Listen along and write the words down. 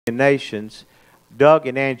Nations, Doug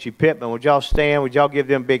and Angie Pitman. Would y'all stand? Would y'all give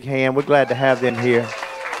them a big hand? We're glad to have them here.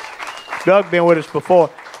 Doug been with us before.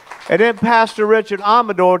 And then Pastor Richard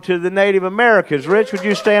Amador to the Native Americans. Rich, would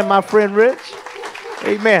you stand, my friend Rich?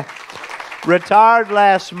 Amen. Retired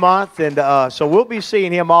last month, and so we'll be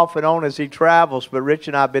seeing him off and on as he travels, but Rich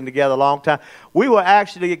and I have been together a long time. We were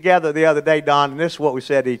actually together the other day, Don, and this is what we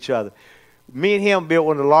said to each other. Me and him built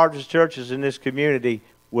one of the largest churches in this community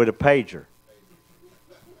with a pager.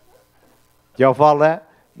 Y'all follow that?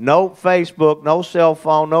 No Facebook, no cell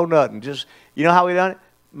phone, no nothing. Just, you know how we done it?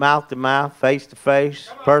 Mouth to mouth, face to face,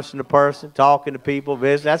 person to person, talking to people,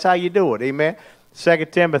 visit. That's how you do it, amen. 2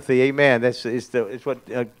 Timothy, amen. It's what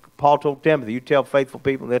Paul told Timothy. You tell faithful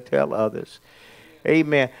people, they'll tell others.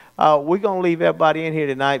 Amen. We're going to leave everybody in here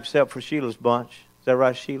tonight except for Sheila's bunch. Is that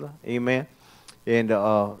right, Sheila? Amen. And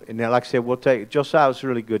then, like I said, we'll take Josiah was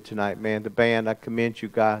really good tonight, man. The band, I commend you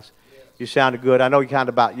guys. You sounded good. I know you're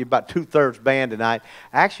about 2/3 band tonight.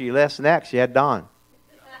 Actually, less than that, 'cause you had Don.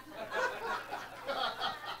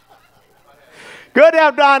 Good to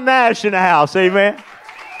have Don Nash in the house, amen.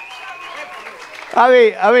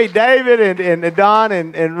 I mean, David and Don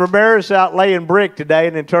and Ramirez out laying brick today,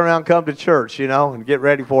 and then turn around and come to church, you know, and get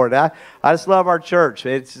ready for it. I just love our church.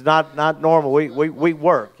 It's not normal. We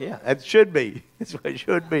work. Yeah, it should be. It's what it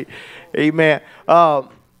should be. Amen.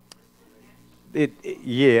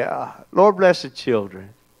 Yeah. Lord bless the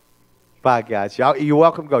children. Bye, guys. You're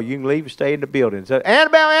welcome to go. You can leave and stay in the building. So,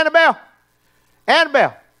 Annabelle.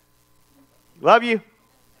 Love you.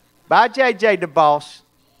 Bye, JJ, the boss.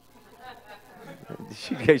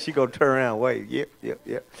 She going to turn around and wave.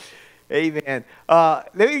 Yep. Amen.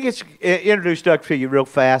 Let me get introduce Doug to you real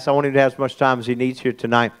fast. I want him to have as much time as he needs here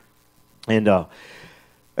tonight. And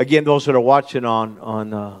again, those that are watching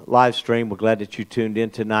on live stream, we're glad that you tuned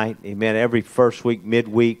in tonight. Amen. Every first week,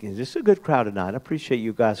 midweek. And this is a good crowd tonight. I appreciate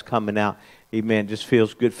you guys coming out. Amen. Just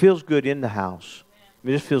feels good. Feels good in the house.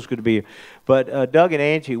 It just feels good to be here. But Doug and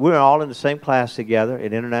Angie, we were all in the same class together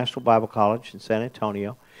at International Bible College in San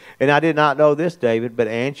Antonio. And I did not know this, David, but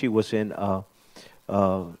Angie was in,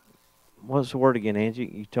 what's the word again,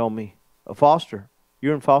 Angie? You told me. A foster.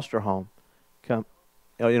 You're in foster home. In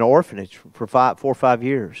an orphanage for 4 or 5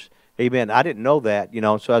 years. Amen. I didn't know that, you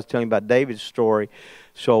know, so I was telling you about David's story.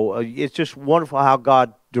 So it's just wonderful how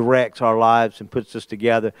God directs our lives and puts us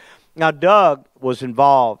together. Now, Doug was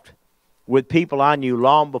involved with people I knew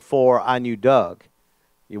long before I knew Doug.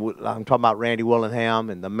 I'm talking about Randy Willingham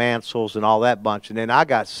and the Mansells and all that bunch. And then I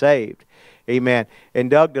got saved. Amen. And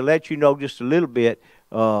Doug, to let you know just a little bit,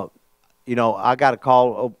 you know, I got a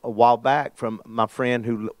call a while back from my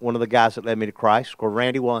friend, one of the guys that led me to Christ, called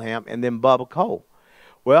Randy Willingham, and then Bubba Cole.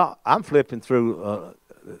 Well, I'm flipping through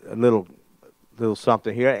a little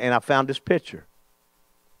something here, and I found this picture.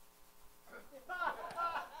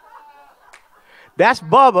 That's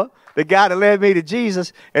Bubba, the guy that led me to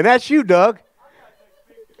Jesus, and that's you, Doug.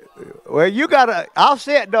 Well, you gotta. I'll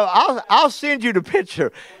send you the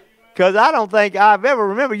picture, because I don't think I've ever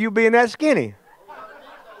remember you being that skinny.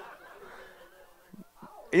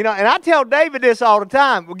 You know, and I tell David this all the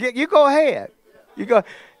time. Well, you go ahead. You go.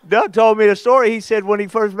 Doug told me the story. He said when he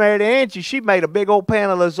first married Angie, she made a big old pan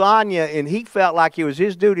of lasagna, and he felt like it was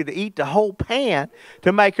his duty to eat the whole pan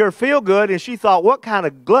to make her feel good. And she thought, "What kind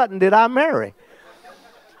of glutton did I marry?"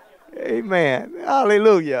 Amen.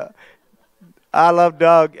 Hallelujah. I love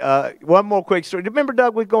Doug. One more quick story. Remember,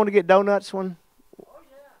 Doug, we were going to get donuts one? Oh,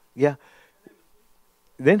 yeah.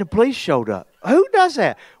 Then the police showed up. Who does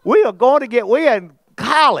that? We in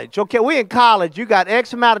college. Okay, we in college. You got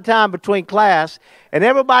X amount of time between class, and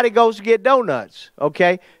everybody goes to get donuts.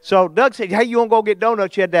 Okay? So Doug said, hey, you want to go get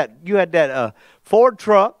donuts? You had that Ford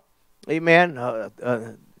truck. Amen.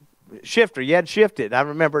 Shifter. You had shifted. I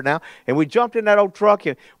remember now. And we jumped in that old truck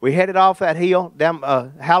and we headed off that hill, down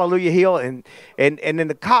Hallelujah Hill, and then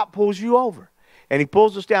the cop pulls you over. And he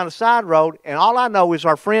pulls us down the side road, and all I know is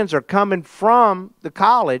our friends are coming from the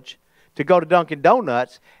college to go to Dunkin'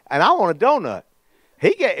 Donuts, and I want a donut.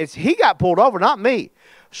 He got pulled over, not me.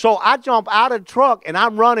 So I jump out of the truck and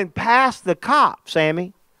I'm running past the cop,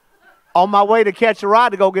 Sammy, on my way to catch a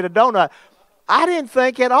ride to go get a donut. I didn't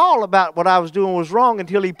think at all about what I was doing was wrong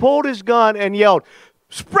until he pulled his gun and yelled,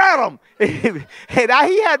 "Spread them!" And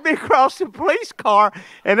he had me across the police car,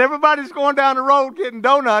 and everybody's going down the road getting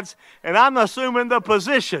donuts, and I'm assuming the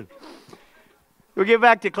position. We get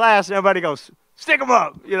back to class, and everybody goes, "Stick them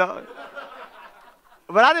up," you know.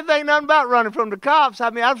 But I didn't think nothing about running from the cops.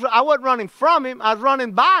 I mean, I wasn't running from him. I was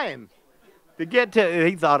running by him to get to.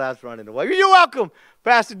 He thought I was running away. You're welcome,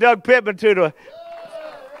 Pastor Doug Pitman, to the.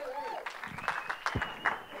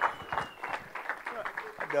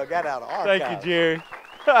 Doug got out of archive. Thank you, Jerry.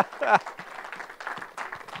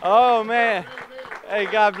 Oh, man. Hey,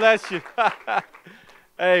 God bless you.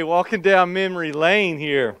 Hey, walking down memory lane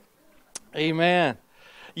here. Amen.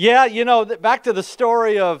 Yeah, back to the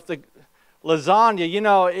story of the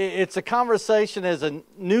lasagna, it's a conversation as a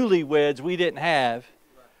newlyweds we didn't have.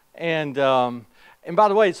 And by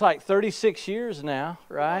the way, it's like 36 years now,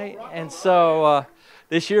 right? And so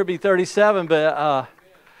this year will be 37, but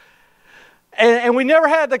and we never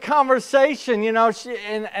had the conversation, and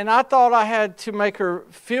I thought I had to make her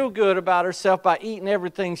feel good about herself by eating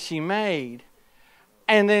everything she made.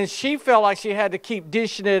 And then she felt like she had to keep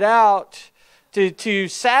dishing it out to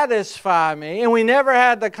satisfy me. And we never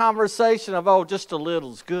had the conversation of, just a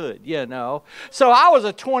little's good, So I was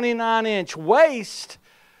a 29-inch waist.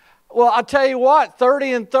 Well, I'll tell you what,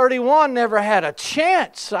 30 and 31 never had a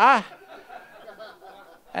chance.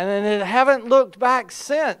 And then it haven't looked back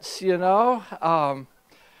since,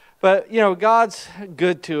 But, God's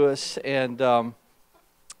good to us. And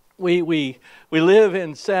we live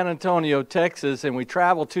in San Antonio, Texas, and we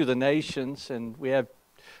travel to the nations. And we have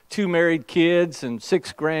 2 married kids and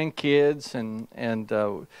 6 grandkids. And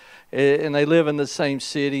they live in the same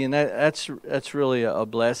city. And that's really a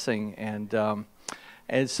blessing.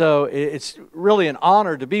 And so it's really an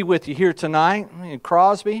honor to be with you here tonight in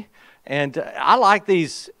Crosby. And I like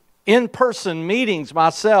these in-person meetings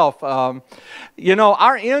myself. Our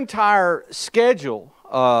entire schedule,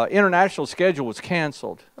 international schedule, was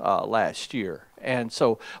canceled last year. And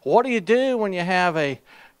so what do you do when you have an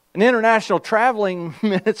international traveling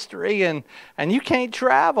ministry and you can't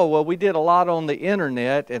travel? Well, we did a lot on the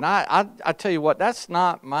internet. And I tell you what, that's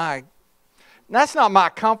not my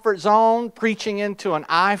comfort zone, preaching into an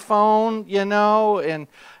iPhone, and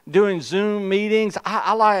doing Zoom meetings.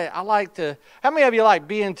 I like to. How many of you like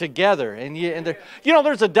being together?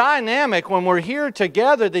 There's a dynamic when we're here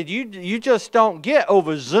together that you just don't get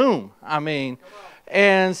over Zoom.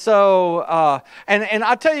 And so and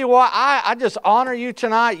I tell you what, I just honor you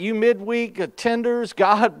tonight, you midweek attenders.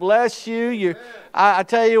 God bless you. I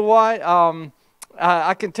tell you what.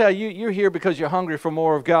 I can tell you're here because you're hungry for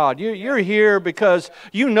more of God. You're here because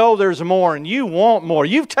there's more and you want more.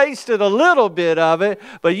 You've tasted a little bit of it,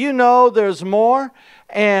 but there's more.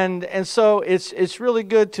 And so it's really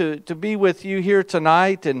good to be with you here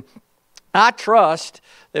tonight. And I trust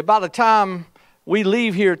that by the time we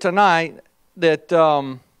leave here tonight, that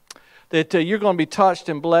you're going to be touched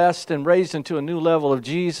and blessed and raised into a new level of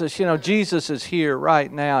Jesus. Jesus is here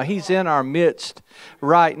right now. He's in our midst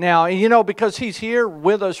right now. And because He's here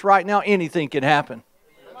with us right now, anything can happen.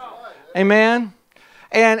 Amen?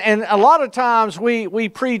 And a lot of times we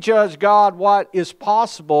prejudge God what is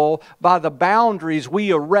possible by the boundaries we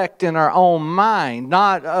erect in our own mind,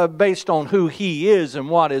 not based on who He is and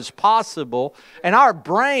what is possible. And our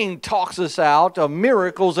brain talks us out of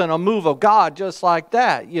miracles and a move of God just like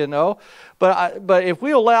that, But if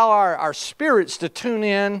we allow our spirits to tune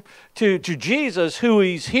in to Jesus, who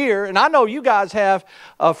He's here, and I know you guys have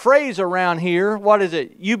a phrase around here. What is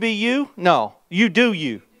it? You be you? No, you do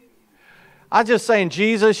you. I'm just saying,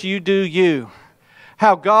 Jesus, you do you.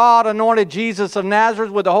 How God anointed Jesus of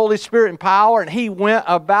Nazareth with the Holy Spirit and power, and He went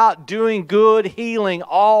about doing good, healing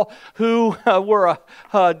all who were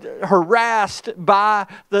harassed by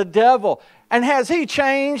the devil. And has He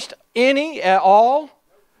changed any at all?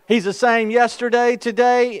 He's the same yesterday,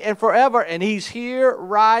 today, and forever, and He's here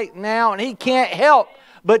right now, and He can't help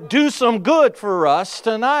but do some good for us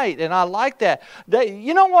tonight. And I like that.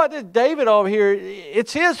 You know what? David over here,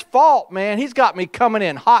 it's his fault, man. He's got me coming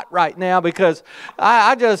in hot right now because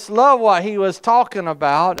I just love what he was talking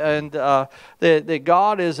about. And that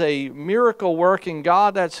God is a miracle-working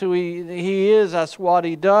God. That's who He is. That's what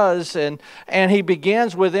He does. And He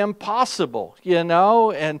begins with impossible,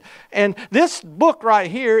 And this book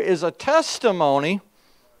right here is a testimony,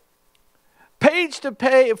 page to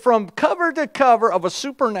page, from cover to cover, of a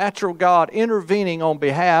supernatural God intervening on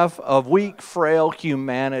behalf of weak, frail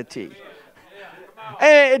humanity.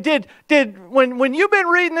 And when you've been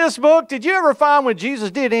reading this book, did you ever find when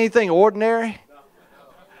Jesus did anything ordinary?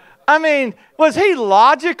 Was He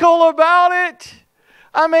logical about it?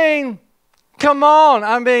 Come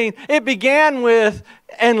on. It began with,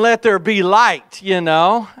 and let there be light,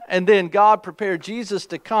 And then God prepared Jesus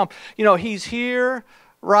to come. He's here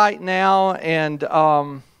right now, and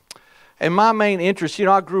And my main interest,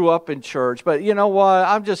 I grew up in church, but you know what?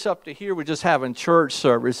 I'm just up to here with just having church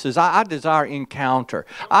services. I desire encounter.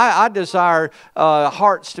 I desire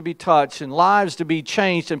hearts to be touched and lives to be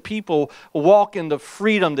changed and people walk in the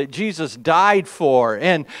freedom that Jesus died for.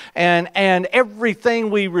 And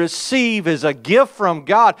everything we receive is a gift from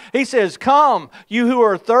God. He says, come, you who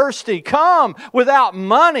are thirsty, come without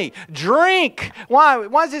money, drink. Why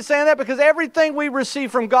is he saying that? Because everything we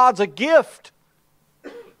receive from God's a gift.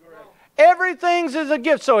 Everything's is a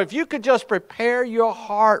gift. So if you could just prepare your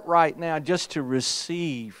heart right now just to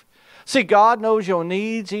receive. See, God knows your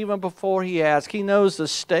needs even before He asks. He knows the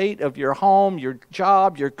state of your home, your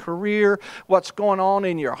job, your career, what's going on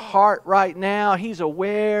in your heart right now. He's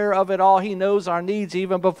aware of it all. He knows our needs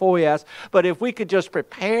even before He asks. But if we could just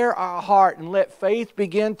prepare our heart and let faith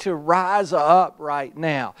begin to rise up right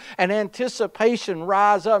now, and anticipation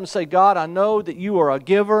rise up and say, God, I know that You are a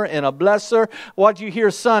giver and a blesser. What you hear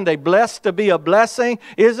Sunday, blessed to be a blessing.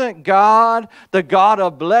 Isn't God the God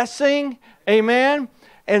of blessing? Amen.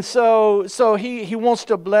 And so he wants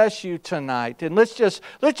to bless you tonight. And let's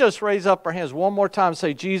just raise up our hands one more time and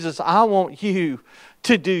say, Jesus, I want You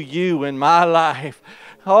to do You in my life.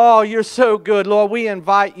 Oh, You're so good, Lord. We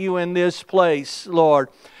invite You in this place, Lord.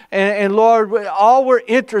 And Lord, all we're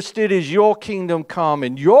interested is Your kingdom come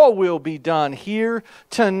and Your will be done here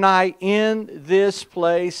tonight in this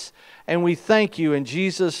place. And we thank You in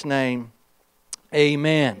Jesus' name.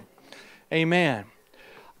 Amen. Amen.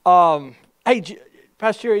 Hey,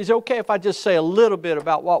 Pastor Jerry, is it okay if I just say a little bit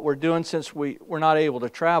about what we're doing since we're not able to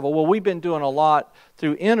travel? Well, we've been doing a lot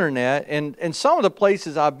through internet, and some of the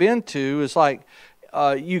places I've been to is like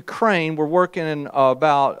Ukraine. We're working in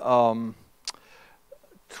about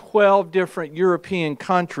 12 different European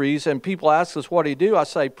countries, and people ask us, what do you do? I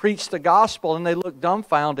say, preach the gospel, and they look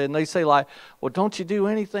dumbfounded, and they say, like, well, don't you do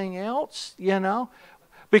anything else,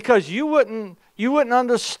 Because you wouldn't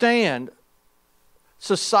understand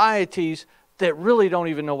societies that really don't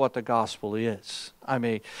even know what the gospel is. I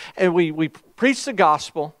mean, and we preach the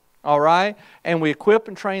gospel, all right? And we equip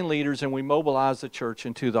and train leaders, and we mobilize the church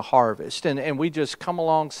into the harvest. And we just come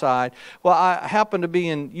alongside. Well, I happened to be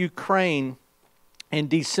in Ukraine in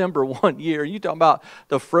December one year. You talk about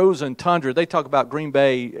the frozen tundra. They talk about Green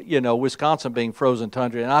Bay, Wisconsin being frozen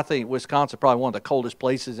tundra. And I think Wisconsin is probably one of the coldest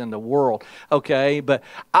places in the world. Okay, but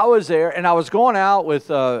I was there, and I was going out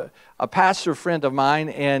with a pastor friend of mine,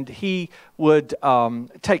 and he would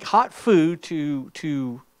take hot food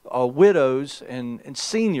to widows and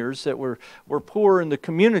seniors that were poor in the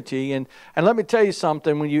community. And let me tell you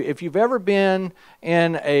something. If you've ever been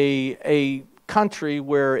in a country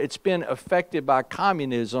where it's been affected by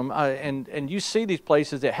communism, and you see these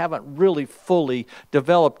places that haven't really fully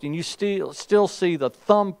developed, and you still see the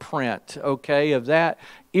thumbprint, okay, of that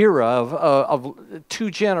era of 2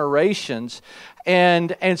 generations,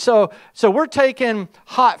 and so we're taking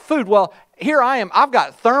hot food. Well, here I am. I've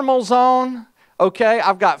got thermals on, okay.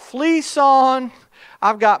 I've got fleece on.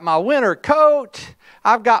 I've got my winter coat.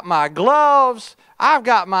 I've got my gloves. I've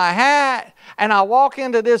got my hat, and I walk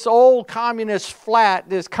into this old communist flat,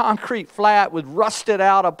 this concrete flat with rusted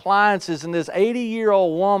out appliances, and this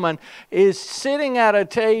 80-year-old woman is sitting at a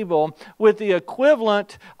table with the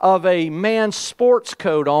equivalent of a man's sports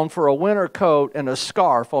coat on for a winter coat and a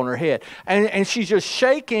scarf on her head. And she's just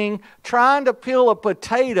shaking, trying to peel a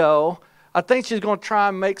potato. I think she's going to try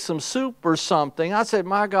and make some soup or something. I said,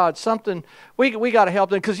 my God, we got to help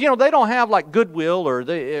them. Because, they don't have like Goodwill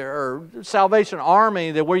or Salvation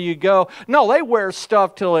Army where you go. No, they wear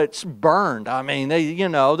stuff till it's burned. I mean, they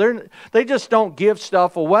just don't give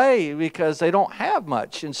stuff away because they don't have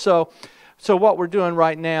much. And so what we're doing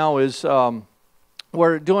right now is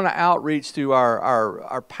we're doing an outreach to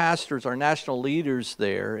our pastors, our national leaders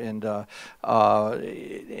there, and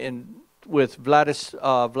with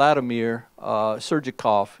Vladimir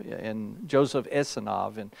Sergikov and Joseph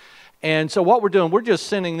Esenov. And so what we're doing, we're just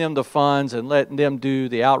sending them the funds and letting them do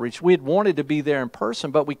the outreach. We had wanted to be there in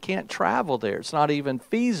person, but we can't travel there. It's not even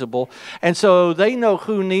feasible. And so they know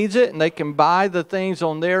who needs it, and they can buy the things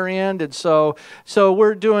on their end. And so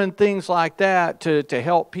we're doing things like that to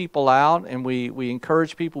help people out, and we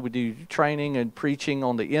encourage people. We do training and preaching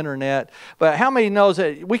on the internet. But how many knows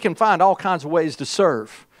that we can find all kinds of ways to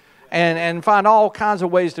serve? And find all kinds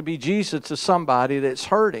of ways to be Jesus to somebody that's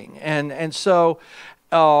hurting. And so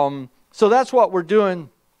that's what we're doing.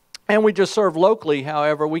 And we just serve locally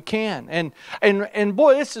however we can. And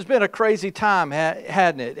boy, this has been a crazy time,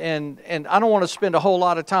 hadn't it? And I don't want to spend a whole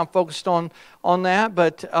lot of time focused on on that.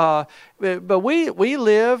 But we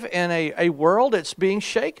live in a world that's being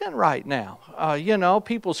shaken right now.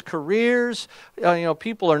 People's careers,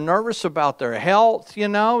 people are nervous about their health,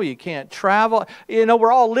 you can't travel.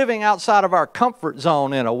 We're all living outside of our comfort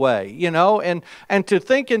zone in a way, and to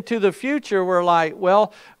think into the future, we're like,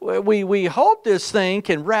 well, we hope this thing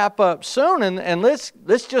can wrap up soon, and let's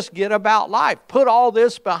just get about life, put all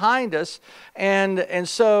this behind us. And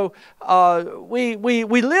so we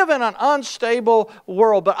live in an unstable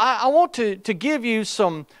world, but I want to give you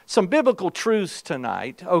some biblical truths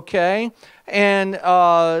tonight, okay? And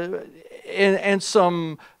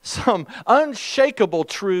some unshakable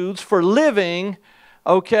truths for living,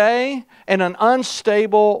 okay, in an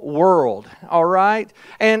unstable world, all right?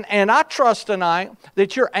 And I trust tonight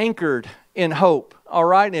that you're anchored in hope. All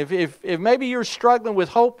right, if maybe you're struggling with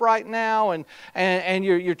hope right now, and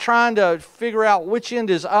you're trying to figure out which end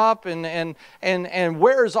is up, and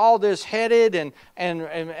where is all this headed,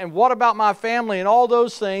 and what about my family and all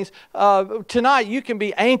those things, tonight you can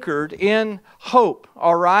be anchored in hope.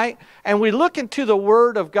 All right, and we look into the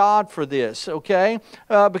Word of God for this, okay?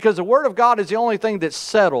 Because the Word of God is the only thing that's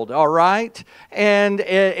settled. All right, and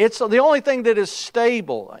it's the only thing that is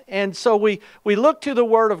stable. And so we look to the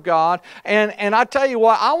Word of God, and I tell you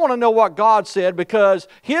what, I want to know what God said, because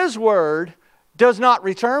His Word does not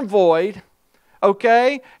return void,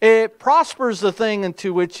 okay? It prospers the thing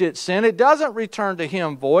into which it's sent. It doesn't return to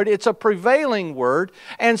Him void. It's a prevailing Word.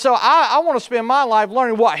 And so I want to spend my life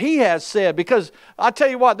learning what He has said, because I tell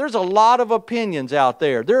you what, there's a lot of opinions out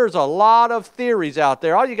there. There's a lot of theories out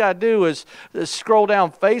there. All you got to do is scroll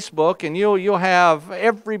down Facebook, and you'll have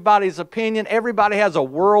everybody's opinion. Everybody has a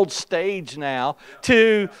world stage now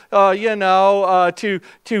to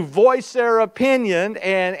voice their opinion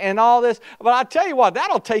and all this. But I tell you what,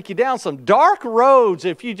 that'll take you down some dark roads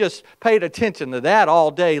if you just paid attention to that all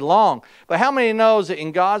day long. But how many knows that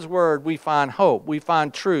in God's Word we find hope, we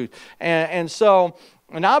find truth? And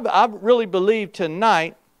I really believe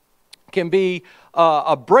tonight can be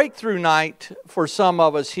a breakthrough night for some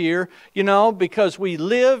of us here, because we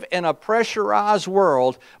live in a pressurized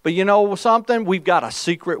world. But you know something? We've got a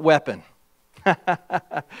secret weapon.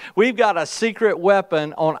 We've got a secret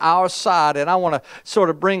weapon on our side, and I want to sort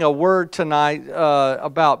of bring a word tonight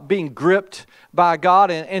about being gripped by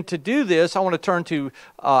God. And to do this, I want to turn to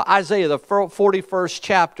Isaiah, the 41st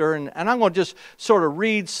chapter, and I'm going to just sort of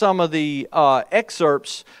read some of the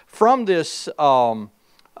excerpts from this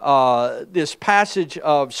this passage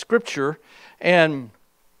of Scripture. And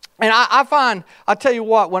I find, I tell you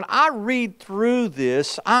what, when I read through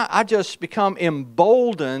this, I just become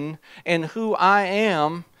emboldened in who I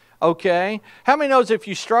am, okay? How many knows if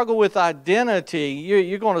you struggle with identity,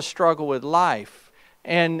 you're going to struggle with life?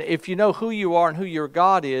 And if you know who you are and who your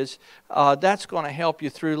God is, that's going to help you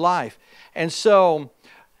through life. And so,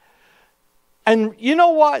 and you know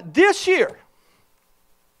what? This year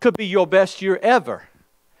could be your best year ever,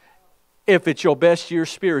 if it's your best year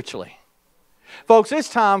spiritually. Folks, it's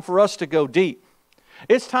time for us to go deep.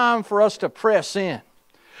 It's time for us to press in.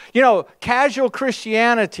 Casual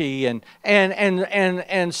Christianity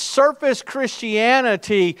and surface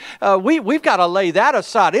Christianity, we've got to lay that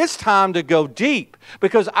aside. It's time to go deep,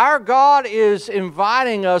 because our God is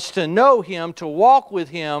inviting us to know Him, to walk with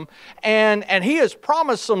Him, and He has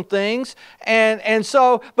promised some things. And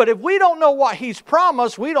so, but if we don't know what He's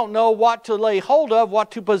promised, we don't know what to lay hold of,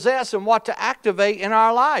 what to possess, and what to activate in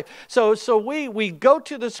our life. So we go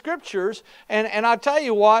to the Scriptures, and I tell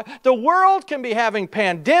you what, the world can be having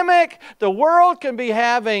pandemic. The world can be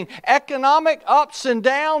having economic ups and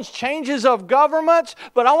downs, changes of governments.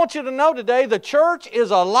 But I want you to know today, the church is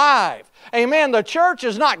alive. Amen. The church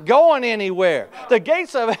is not going anywhere. The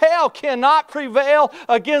gates of hell cannot prevail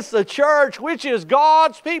against the church, which is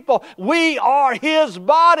God's people. We are His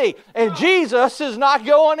body, and Jesus is not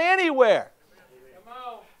going anywhere.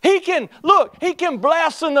 He can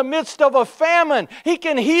bless in the midst of a famine. He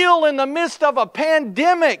can heal in the midst of a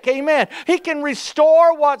pandemic. Amen. He can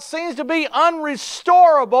restore what seems to be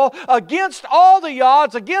unrestorable against all the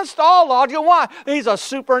odds, against all odds. You know why? He's a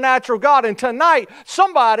supernatural God. And tonight,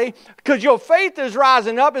 somebody, because your faith is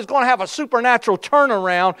rising up, is going to have a supernatural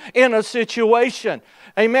turnaround in a situation.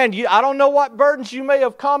 Amen. I don't know what burdens you may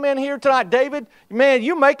have come in here tonight. David, man,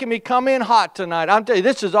 you're making me come in hot tonight. I'm telling you,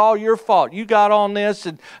 this is all your fault. You got on this,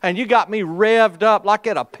 and you got me revved up like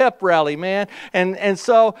at a pep rally, man. And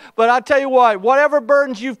so, but I tell you what, whatever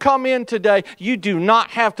burdens you've come in today, you do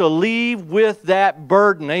not have to leave with that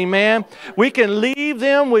burden. Amen. We can leave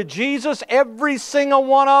them with Jesus, every single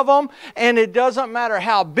one of them, and it doesn't matter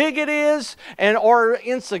how big it is or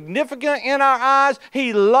insignificant in our eyes.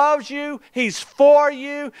 He loves you. He's for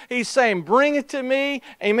you. He's saying, bring it to me.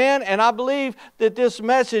 Amen. And I believe that this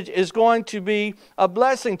message is going to be a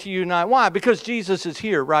blessing to you tonight. Why? Because Jesus is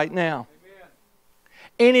here right now. Amen.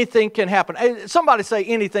 Anything can happen. Somebody say,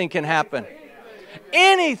 anything can happen.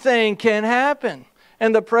 Anything can happen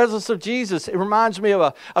in the presence of Jesus. It reminds me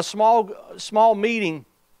of a small meeting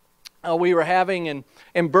we were having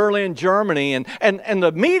in Berlin, Germany. And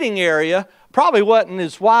the meeting area probably wasn't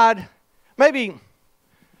as wide, maybe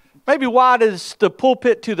wide as the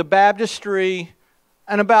pulpit to the baptistry,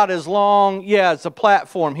 and about as long, as the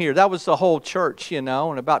platform here. That was the whole church, and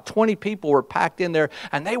about 20 people were packed in there,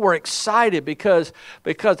 and they were excited because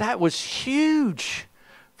that was huge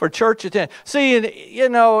for church attendance. See,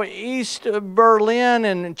 in East Berlin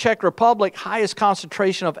and Czech Republic, highest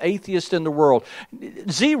concentration of atheists in the world.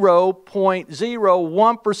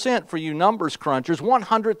 0.01% for you numbers crunchers.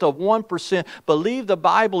 1/100% believe the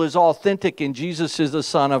Bible is authentic and Jesus is the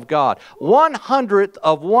Son of God.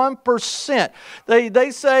 1/100%. They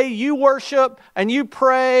say you worship and you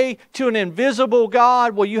pray to an invisible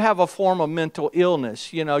God. Well, you have a form of mental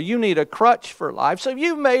illness. You need a crutch for life. So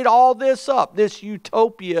you've made all this up, this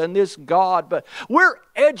utopia and this God, but we're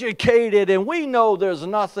educated and we know there's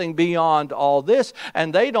nothing beyond all this,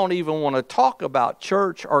 and they don't even want to talk about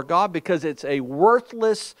church or God because it's a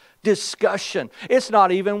worthless discussion. It's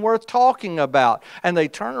not even worth talking about. And they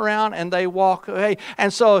turn around and they walk away.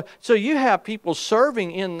 And so you have people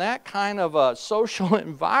serving in that kind of a social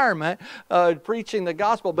environment, preaching the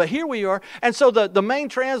gospel. But here we are. And so the main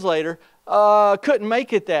translator couldn't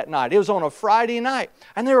make it that night. It was on a Friday night.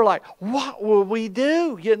 And they were like, what will we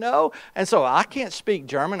do, And so I can't speak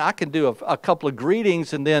German. I can do a couple of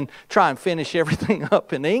greetings and then try and finish everything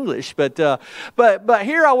up in English. But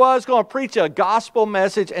here I was going to preach a gospel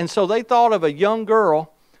message. And so they thought of a young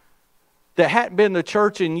girl that hadn't been to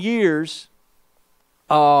church in years,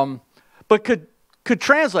 but could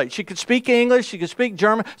translate. She could speak English. She could speak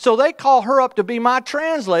German. So they call her up to be my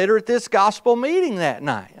translator at this gospel meeting that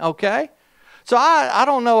night. Okay? So I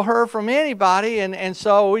don't know her from anybody, and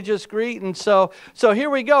so we just greet, and so here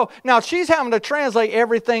we go. Now she's having to translate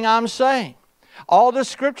everything I'm saying, all the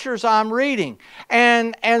scriptures I'm reading,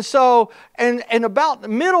 and about the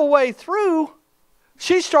middle way through,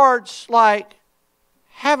 she starts like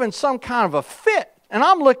having some kind of a fit, and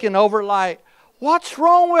I'm looking over like, what's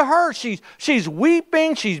wrong with her? She's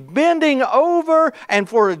weeping, she's bending over, and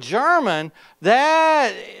for a German,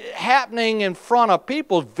 that happening in front of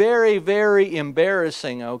people is very, very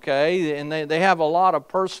embarrassing, okay? And they have a lot of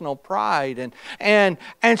personal pride. And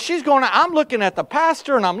she's going, I'm looking at the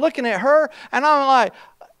pastor, and I'm looking at her, and I'm like,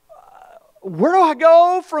 where do I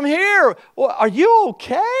go from here? Well, are you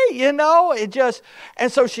okay?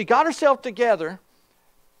 And so she got herself together,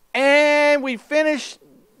 and we finished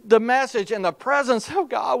the message, and the presence of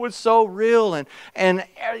God was so real, and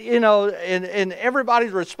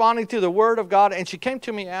everybody's responding to the Word of God. And she came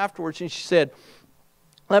to me afterwards, and she said,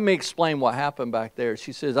 let me explain what happened back there.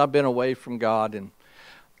 She says, I've been away from God, and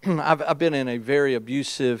I've been in a very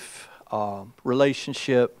abusive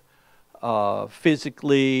relationship,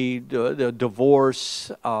 physically,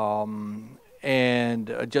 divorce, and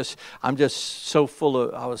I'm just so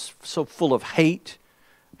I was so full of hate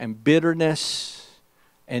and bitterness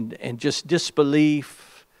and just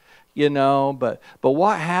disbelief, but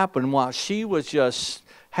what happened while she was just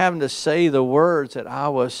having to say the words that I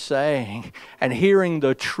was saying and hearing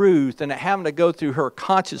the truth and having to go through her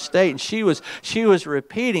conscious state, and she was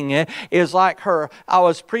repeating it, is like I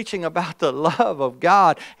was preaching about the love of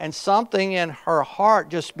God, and something in her heart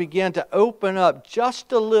just began to open up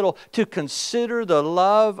just a little to consider the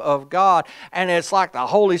love of God. And it's like the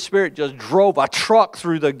Holy Spirit just drove a truck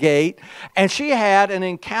through the gate, and she had an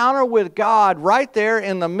encounter with God right there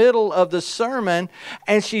in the middle of the sermon.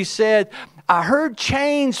 And she said, I heard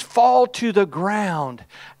chains fall to the ground,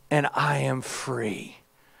 and I am free.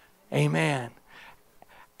 Amen.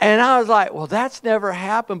 And I was like, well, that's never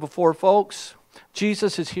happened before, folks.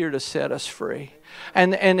 Jesus is here to set us free.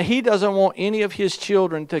 And He doesn't want any of His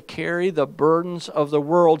children to carry the burdens of the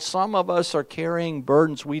world. Some of us are carrying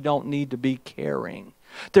burdens we don't need to be carrying.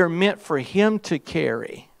 They're meant for Him to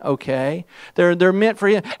carry, okay? They're meant for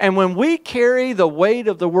Him. And when we carry the weight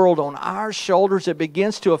of the world on our shoulders, it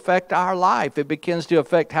begins to affect our life. It begins to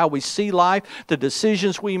affect how we see life, the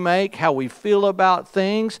decisions we make, how we feel about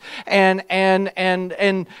things. And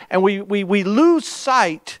we lose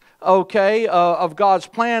sight, okay, of God's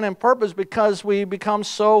plan and purpose because we become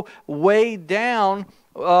so weighed down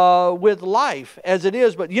with life as it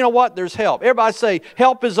is. But you know what? There's help. Everybody say,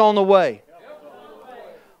 help is on the way.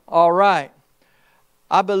 All right.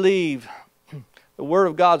 I believe the Word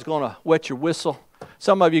of God's going to wet your whistle.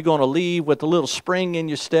 Some of you are going to leave with a little spring in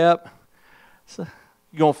your step. So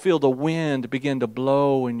you're going to feel the wind begin to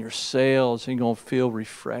blow in your sails, and you're going to feel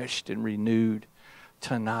refreshed and renewed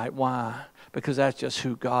tonight. Why? Because that's just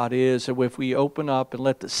who God is. And if we open up and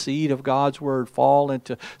let the seed of God's Word fall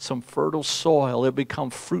into some fertile soil, it'll become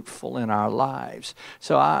fruitful in our lives.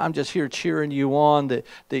 So I'm just here cheering you on that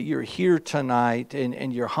you're here tonight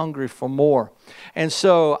and you're hungry for more. And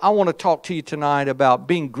so I want to talk to you tonight about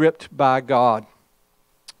being gripped by God.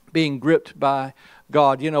 Being gripped by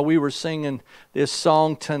God. You know, we were singing this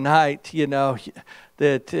song tonight, you know,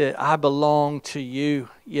 that I belong to you,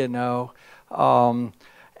 you know.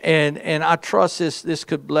 And I trust this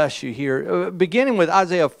could bless you here. Beginning with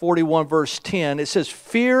Isaiah 41 verse 10, it says,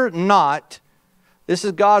 fear not, this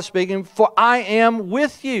is God speaking, for I am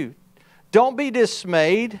with you. Don't be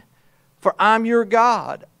dismayed, for I'm your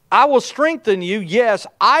God. I will strengthen you. Yes,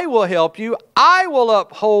 I will help you. I will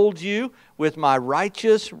uphold you with my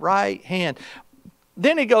righteous right hand.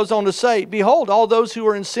 Then he goes on to say, behold, all those who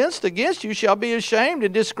are incensed against you shall be ashamed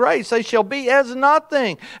and disgraced. They shall be as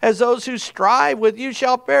nothing. As those who strive with you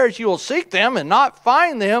shall perish. You will seek them and not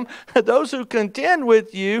find them. Those who contend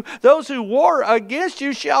with you, those who war against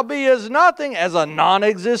you shall be as nothing, as a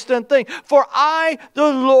non-existent thing. For I,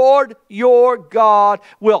 the Lord your God,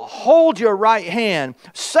 will hold your right hand,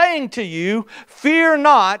 saying to you, fear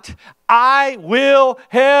not, I will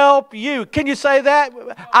help you. Can you say that?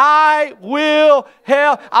 I will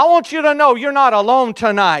help. I want you to know you're not alone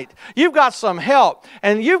tonight. You've got some help.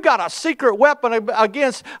 And you've got a secret weapon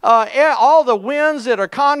against all the winds that are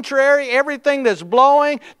contrary, everything that's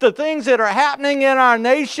blowing, the things that are happening in our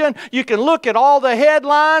nation. You can look at all the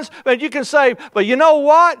headlines, but you can say, but you know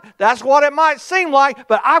what? That's what it might seem like,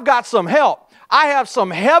 but I've got some help. I have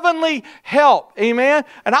some heavenly help. Amen.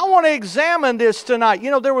 And I want to examine this tonight. You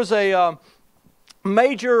know, there was a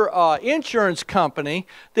major insurance company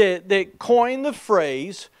that coined the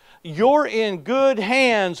phrase, you're in good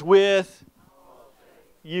hands with...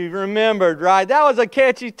 You remembered, right? That was a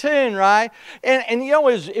catchy tune, right? And you know,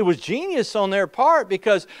 it was genius on their part,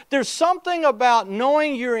 because there's something about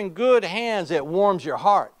knowing you're in good hands that warms your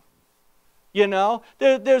heart. You know,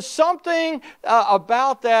 there's something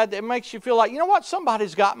about that makes you feel like, you know what,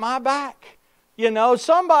 somebody's got my back. You know,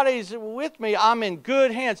 somebody's with me. I'm in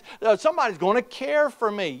good hands. Somebody's going to care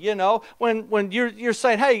for me. You know, when you're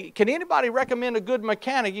saying, hey, can anybody recommend a good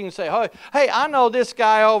mechanic? You can say, hey, I know this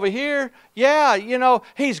guy over here. Yeah, you know,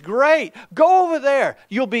 he's great. Go over there.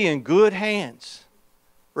 You'll be in good hands.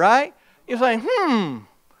 Right? You're saying,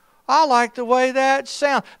 I like the way that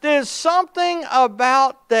sounds. There's something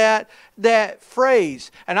about that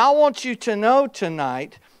phrase. And I want you to know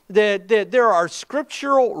tonight that there are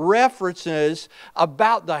scriptural references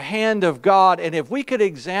about the hand of God. And if we could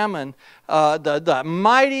examine the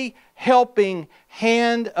mighty helping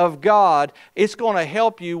hand of God, it's going to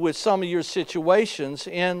help you with some of your situations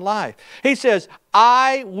in life. He says,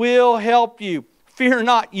 I will help you. Fear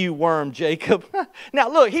not, you worm, Jacob. Now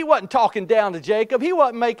look, he wasn't talking down to Jacob. He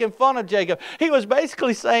wasn't making fun of Jacob. He was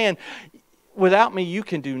basically saying, without me, you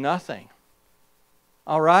can do nothing.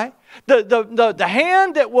 All right? The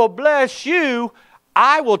hand that will bless you,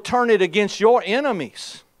 I will turn it against your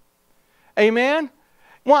enemies. Amen?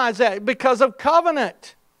 Why is that? Because of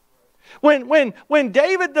covenant. When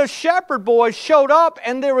David the shepherd boy showed up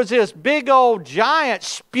and there was this big old giant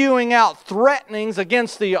spewing out threatenings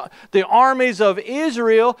against the armies of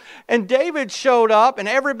Israel, and David showed up and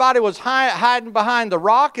everybody was hiding behind the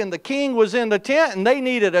rock and the king was in the tent and they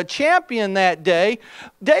needed a champion that day,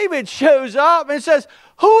 David shows up and says,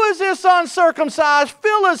 who is this uncircumcised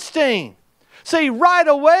Philistine? See, right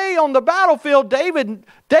away on the battlefield,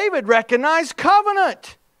 David recognized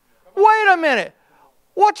covenant. Wait a minute.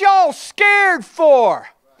 What y'all scared for?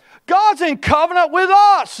 God's in covenant with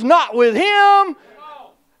us, not with him.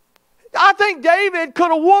 I think David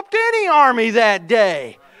could have whooped any army that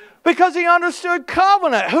day because he understood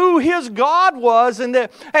covenant, who his God was, and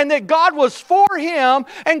that God was for him,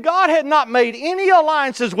 and God had not made any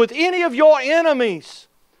alliances with any of your enemies.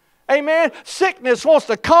 Amen. Sickness wants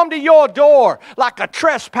to come to your door like a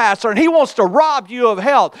trespasser, and he wants to rob you of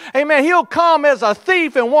health. Amen. He'll come as a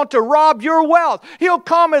thief and want to rob your wealth. He'll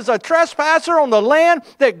come as a trespasser on the land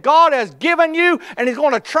that God has given you, and he's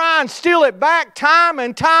going to try and steal it back time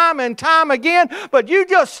and time and time again. But you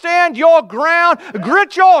just stand your ground,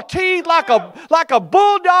 grit your teeth like a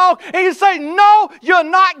bulldog, and you say, no, you're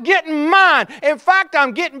not getting mine. In fact,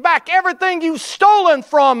 I'm getting back everything you've stolen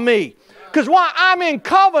from me. Because why? I'm in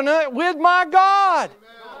covenant with my God.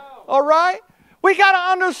 All right? We got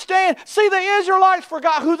to understand. See, the Israelites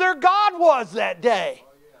forgot who their God was that day.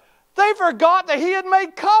 They forgot that he had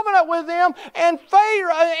made covenant with them, and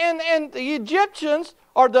Pharaoh and the Egyptians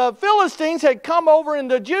or the Philistines had come over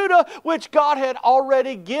into Judah, which God had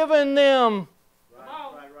already given them.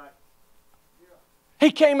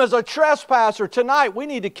 He came as a trespasser. Tonight, we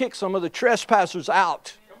need to kick some of the trespassers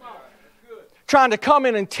out. Trying to come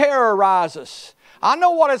in and terrorize us. I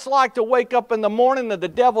know what it's like to wake up in the morning and the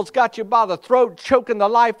devil's got you by the throat, choking the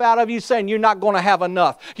life out of you, saying you're not going to have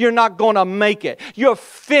enough. You're not going to make it. You're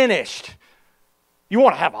finished. You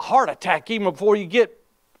want to have a heart attack even before you get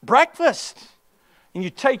breakfast. And you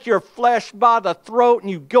take your flesh by the throat and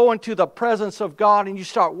you go into the presence of God and you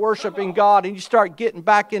start worshiping God and you start getting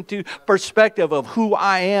back into perspective of who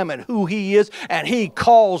I am and who He is, and He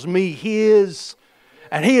calls me His.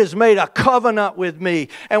 And He has made a covenant with me.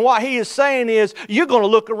 And what He is saying is, you're going to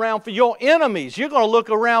look around for your enemies. You're going to look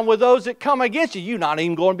around with those that come against you. You're not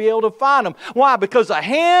even going to be able to find them. Why? Because a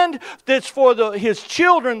hand that's for His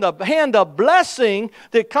children, the hand of blessing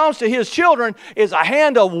that comes to His children, is a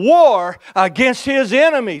hand of war against His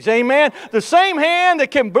enemies. Amen? The same hand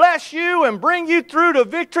that can bless you and bring you through to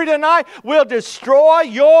victory tonight will destroy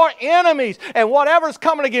your enemies. And whatever's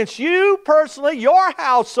coming against you personally, your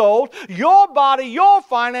household, your body, your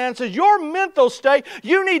finances, your mental state,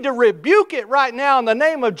 you need to rebuke it right now in the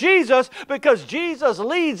name of Jesus, because Jesus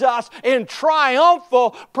leads us in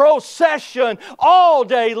triumphal procession all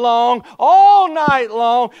day long, all night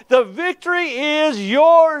long. The victory is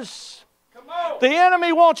yours. The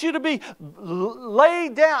enemy wants you to be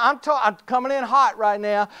laid down. I'm coming in hot right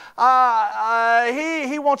now.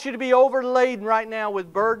 He wants you to be overladen right now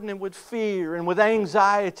with burden and with fear and with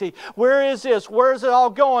anxiety. Where is this? Where is it all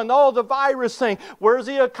going? Oh, the virus thing. Where's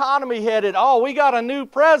the economy headed? Oh, we got a new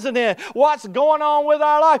president. What's going on with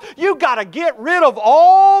our life? You got to get rid of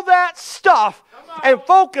all that stuff and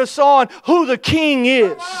focus on who the King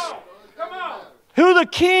is. Who the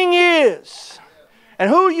King is. And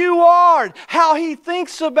who you are, and how He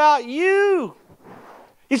thinks about you.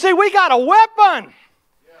 You see, we got a weapon.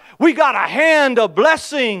 We got a hand of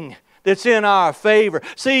blessing that's in our favor.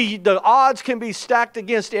 See, the odds can be stacked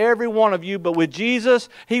against every one of you, but with Jesus,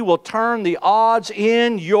 He will turn the odds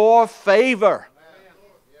in your favor.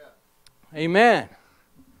 Amen.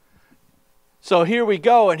 So here we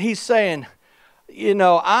go, and He's saying, you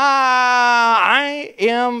know, I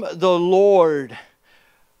am the Lord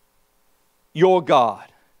your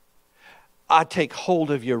God. I take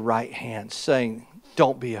hold of your right hand, saying,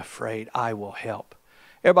 don't be afraid, I will help.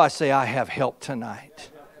 Everybody say, I have help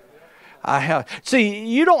tonight. I have. See,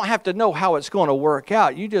 you don't have to know how it's going to work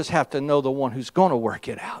out. You just have to know the one who's going to work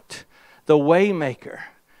it out. The way maker.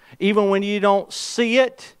 Even when you don't see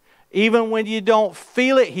it, even when you don't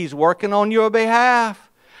feel it, He's working on your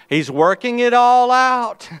behalf. He's working it all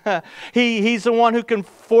out. He's the one who can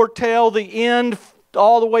foretell the end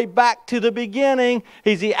all the way back to the beginning.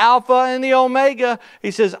 He's the Alpha and the Omega.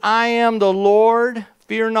 He says, I am the Lord.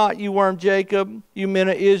 Fear not, you worm Jacob, you men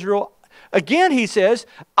of Israel. Again, He says,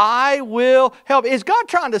 I will help. Is God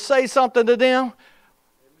trying to say something to them?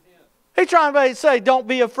 He's trying to say, don't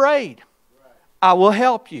be afraid. I will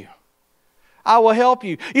help you. I will help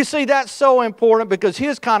you. You see, that's so important, because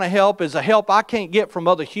His kind of help is a help I can't get from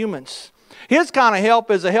other humans. His kind of help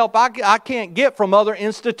is a help I can't get from other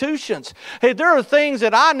institutions. Hey, there are things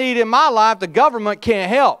that I need in my life the government can't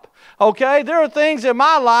help. Okay? There are things in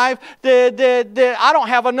my life that I don't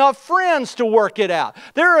have enough friends to work it out.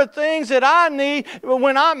 There are things that I need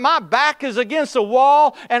when my back is against the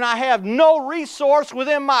wall and I have no resource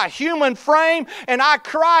within my human frame, and I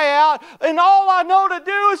cry out, and all I know to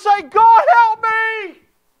do is say, God help me!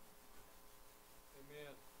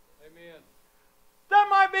 Amen. That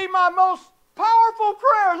might be my most powerful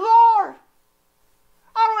prayer. Lord,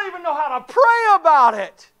 I don't even know how to pray about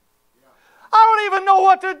it. I don't even know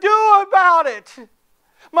what to do about it.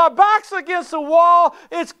 My back's against the wall.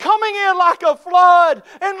 It's coming in like a flood.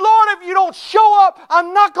 And Lord, if you don't show up,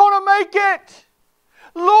 I'm not going to make it.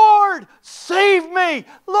 Lord, save me.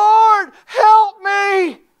 Lord, help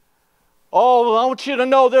me. Oh, I want you to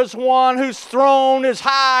know there's one whose throne is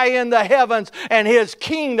high in the heavens and his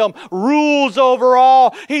kingdom rules over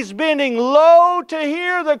all. He's bending low to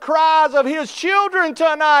hear the cries of his children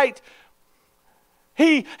tonight.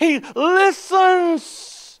 He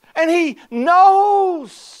listens and he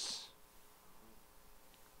knows.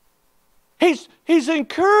 He's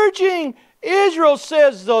encouraging Israel,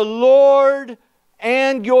 says the Lord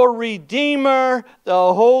and your Redeemer,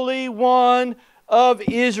 the Holy One of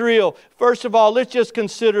Israel. First of all, let's just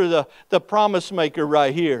consider the promise maker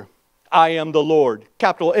right here. I am the Lord.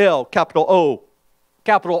 Capital L, capital O,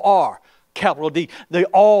 capital R, capital D. The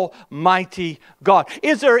Almighty God.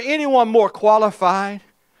 Is there anyone more qualified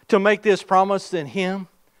to make this promise than Him?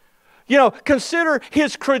 You know, consider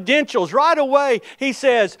His credentials. Right away, He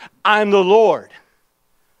says, I'm the Lord.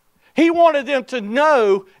 He wanted them to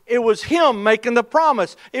know it was Him making the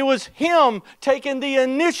promise. It was Him taking the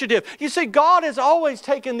initiative. You see, God has always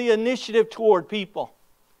taken the initiative toward people.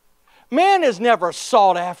 Man has never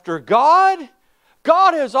sought after God.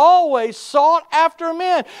 God has always sought after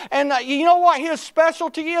men. And you know what His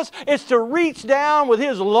specialty is? It's to reach down with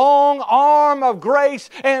His long arm of grace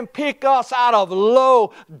and pick us out of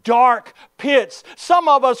low, dark pits. Some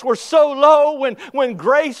of us were so low when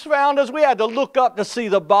grace found us, we had to look up to see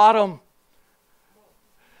the bottom.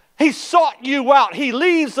 He sought you out. He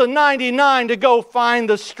leaves the 99 to go find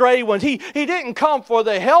the stray ones. He didn't come for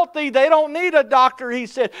the healthy. They don't need a doctor, He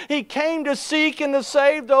said. He came to seek and to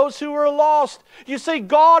save those who are lost. You see,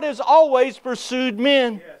 God has always pursued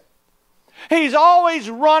men. He's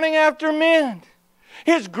always running after men.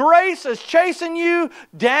 His grace is chasing you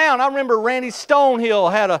down. I remember Randy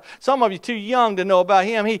Stonehill had some of you too young to know about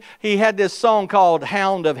him. He had this song called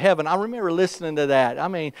Hound of Heaven. I remember listening to that. I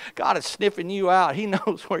mean, God is sniffing you out. He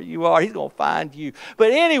knows where you are. He's going to find you. But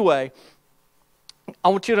anyway, I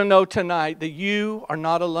want you to know tonight that you are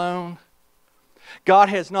not alone. God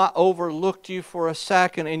has not overlooked you for a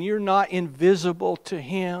second, and you're not invisible to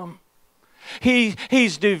Him.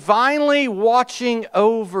 He's divinely watching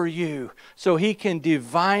over you so He can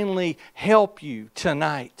divinely help you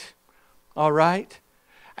tonight. All right?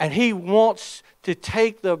 And He wants to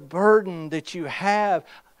take the burden that you have.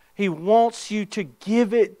 He wants you to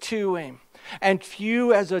give it to Him. And for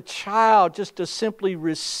you as a child just to simply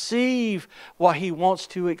receive what He wants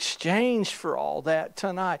to exchange for all that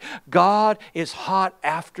tonight. God is hot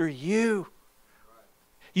after you.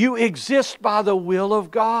 You exist by the will of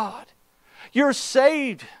God. You're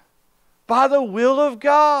saved by the will of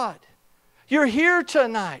God. You're here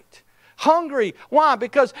tonight, hungry. Why?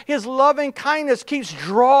 Because His loving kindness keeps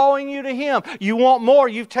drawing you to Him. You want more.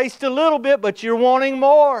 You've tasted a little bit, but you're wanting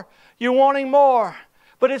more. You're wanting more.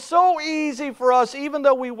 But it's so easy for us, even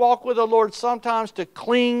though we walk with the Lord, sometimes to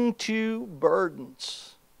cling to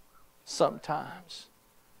burdens. Sometimes.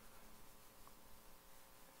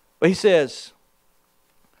 But He says,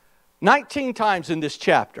 19 times in this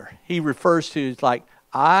chapter, He refers to like,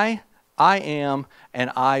 I am, and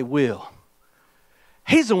I will.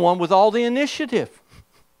 He's the one with all the initiative.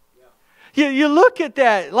 You look at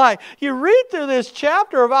that, like you read through this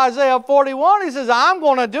chapter of Isaiah 41, He says, I'm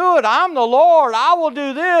going to do it. I'm the Lord. I will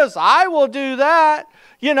do this. I will do that.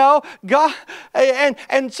 You know, God,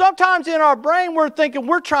 and sometimes in our brain we're thinking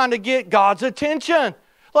we're trying to get God's attention.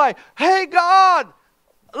 Like, hey God,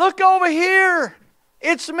 look over here.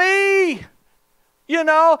 It's me. You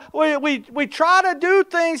know, we try to do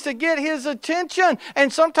things to get His attention.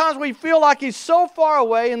 And sometimes we feel like He's so far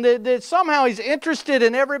away and that somehow He's interested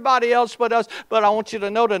in everybody else but us. But I want you to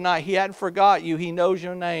know tonight, He hadn't forgot you. He knows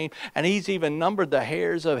your name. And He's even numbered the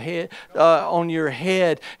hairs of head on your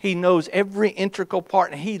head. He knows every integral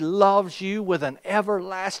part. And He loves you with an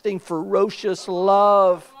everlasting, ferocious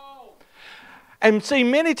love. And see,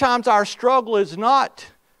 many times our struggle is not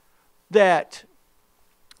that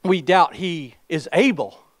we doubt He is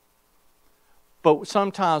able, but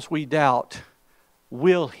sometimes we doubt,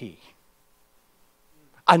 will He?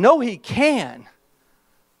 I know He can,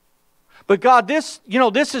 but God, this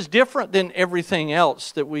is different than everything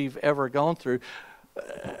else that we've ever gone through.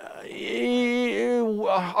 Are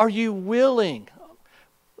you willing?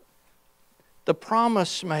 The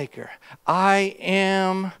promise maker, I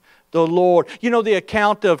am the Lord. You know the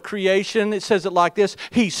account of creation, it says it like this,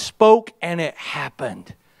 He spoke and it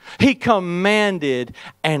happened. He commanded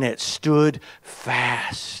and it stood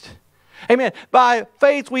fast. Amen. By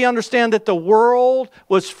faith we understand that the world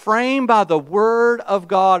was framed by the Word of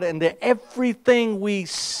God and that everything we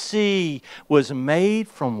see was made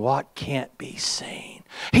from what can't be seen.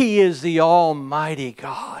 He is the Almighty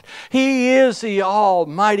God. He is the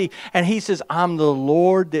Almighty. And He says, I'm the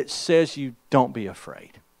Lord that says you don't be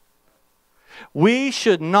afraid. We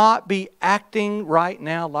should not be acting right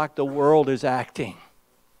now like the world is acting.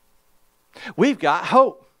 We've got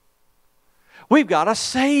hope. We've got a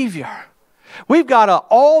Savior. We've got an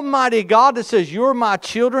almighty God that says, you're my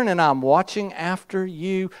children and I'm watching after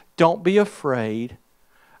you. Don't be afraid.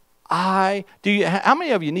 How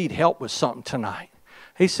many of you need help with something tonight?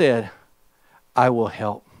 He said, I will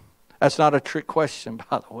help. That's not a trick question,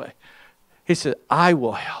 by the way. He said, I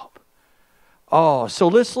will help. Oh, so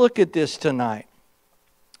let's look at this tonight.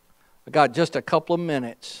 I got just a couple of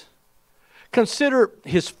minutes. Consider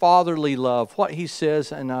his fatherly love. What he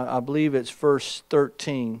says, and I believe it's verse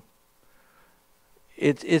 13.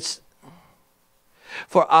 It's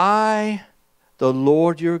for I, the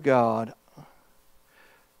Lord your God,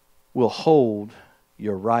 will hold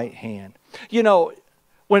your right hand. You know,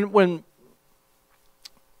 when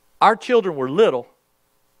our children were little,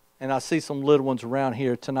 and I see some little ones around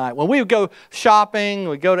here tonight, when we would go shopping,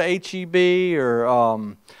 we'd go to H-E-B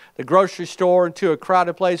or the grocery store into a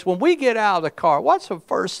crowded place, when we get out of the car, what's the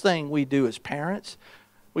first thing we do as parents?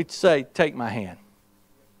 We'd say, take my hand.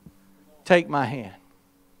 Take my hand.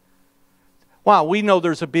 Wow, we know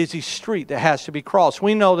there's a busy street that has to be crossed.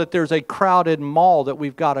 We know that there's a crowded mall that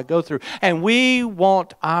we've got to go through. And we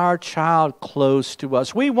want our child close to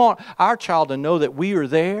us. We want our child to know that we are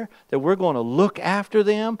there, that we're going to look after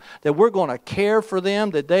them, that we're going to care for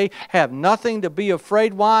them, that they have nothing to be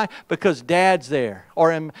afraid. Why? Because Dad's there.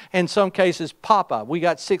 Or in some cases, Papa. We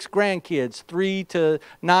got 6 grandkids, 3 to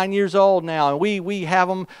 9 years old now. And we have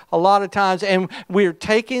them a lot of times. And we're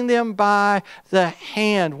taking them by the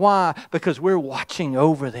hand. Why? Because we're watching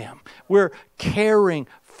over them. We're caring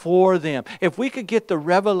for them. If we could get the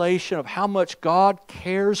revelation of how much God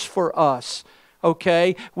cares for us,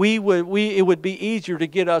 okay, it would be easier to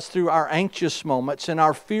get us through our anxious moments and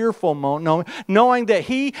our fearful moments, knowing that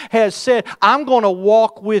He has said, I'm going to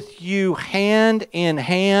walk with you hand in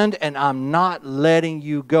hand and I'm not letting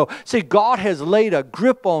you go. See, God has laid a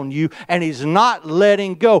grip on you and He's not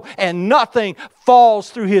letting go, and nothing falls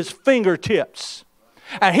through His fingertips.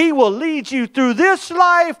 And He will lead you through this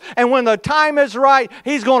life, and when the time is right,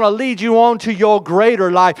 He's going to lead you on to your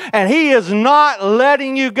greater life. And He is not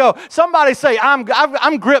letting you go. Somebody say, I'm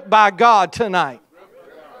gripped by God tonight.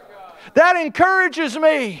 That encourages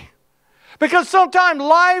me. Because sometimes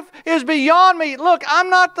life is beyond me. Look, I'm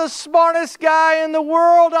not the smartest guy in the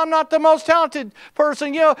world. I'm not the most talented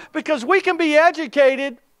person, because we can be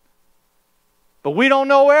educated, but we don't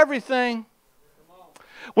know everything.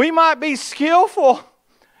 We might be skillful,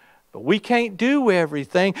 but we can't do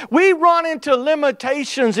everything. We run into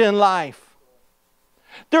limitations in life.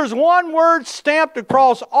 There's one word stamped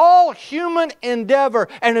across all human endeavor,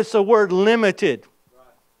 and it's the word limited.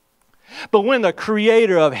 But when the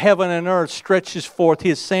Creator of heaven and earth stretches forth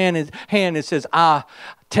His hand and says,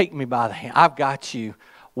 take me by the hand. I've got you.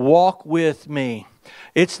 Walk with me.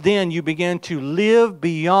 It's then you begin to live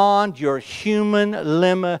beyond your human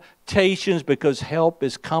limitations, because help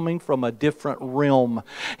is coming from a different realm.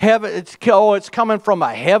 It's coming from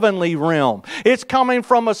a heavenly realm. It's coming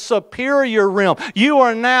from a superior realm. You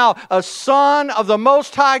are now a son of the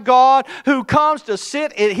Most High God who comes to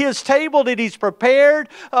sit at His table that He's prepared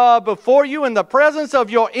before you in the presence of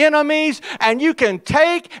your enemies, and you can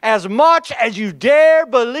take as much as you dare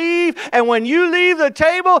believe, and when you leave the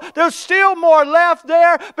table, there's still more left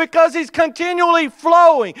there, because He's continually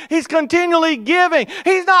flowing. He's continually giving.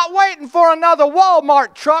 He's not waiting for another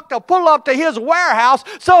Walmart truck to pull up to His warehouse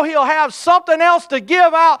so He'll have something else to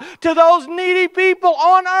give out to those needy people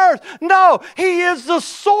on earth. No, He is the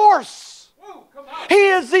source. He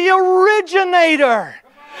is the originator.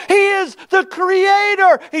 He is the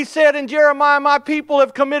Creator. He said in Jeremiah, my people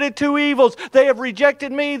have committed 2 evils. They have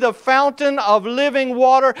rejected me, the fountain of living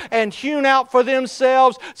water, and hewn out for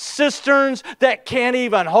themselves cisterns that can't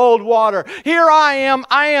even hold water. Here I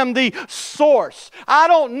am the source. I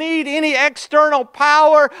don't need any external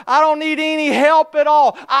power. I don't need any help at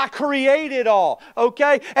all. I create it all,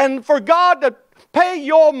 okay? And for God to pay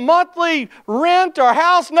your monthly rent or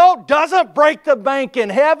house note doesn't break the bank in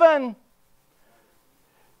heaven.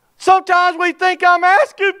 Sometimes we think I'm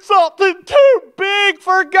asking something too big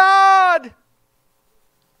for God.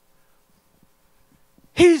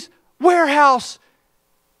 His warehouse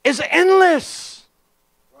is endless.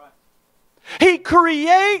 He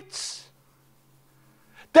creates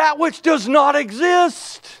that which does not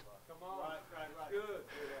exist.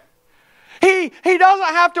 He doesn't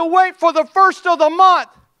have to wait for the first of the month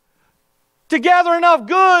to gather enough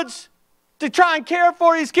goods to try and care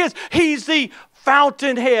for His kids. He's the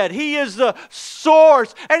fountainhead. He is the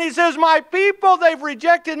source. And He says, my people, they've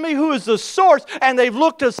rejected me, who is the source, and they've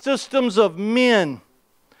looked at systems of men.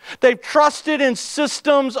 They've trusted in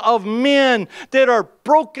systems of men that are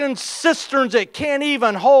broken cisterns that can't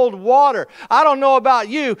even hold water. I don't know about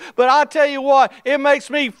you, but I tell you what, it makes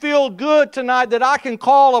me feel good tonight that I can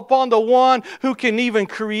call upon the one who can even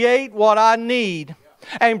create what I need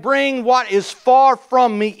and bring what is far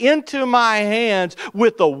from me into my hands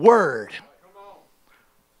with the Word.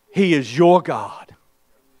 He is your God.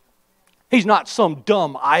 He's not some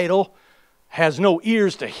dumb idol, has no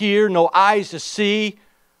ears to hear, no eyes to see,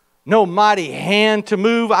 no mighty hand to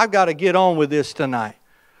move. I've got to get on with this tonight.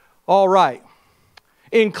 All right.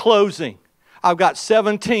 In closing, I've got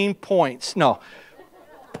 17 points. No.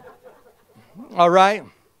 All right.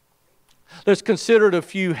 Let's consider a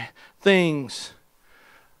few things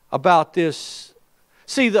about this.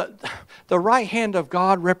 See, the right hand of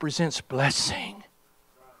God represents blessing.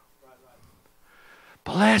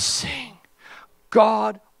 Blessing.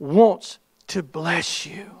 God wants to bless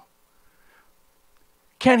you.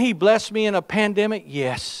 Can He bless me in a pandemic?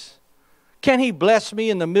 Yes. Can He bless me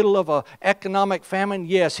in the middle of an economic famine?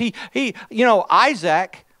 Yes.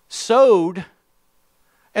 Isaac sowed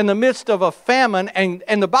in the midst of a famine,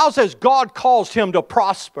 and the Bible says God caused him to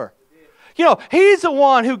prosper. He's the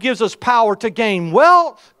one who gives us power to gain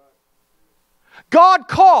wealth. God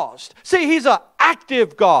caused. See, He's an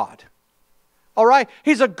active God. All right?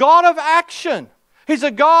 He's a God of action. He's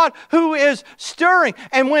a God who is stirring.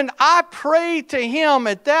 And when I pray to Him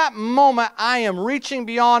at that moment, I am reaching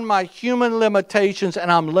beyond my human limitations and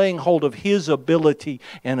I'm laying hold of His ability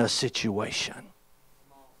in a situation.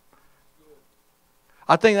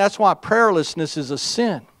 I think that's why prayerlessness is a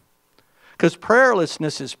sin. Because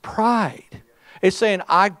prayerlessness is pride. It's saying,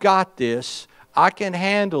 I got this. I can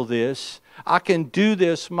handle this. I can do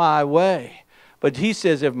this my way. But He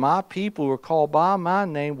says, if my people who are called by my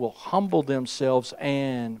name will humble themselves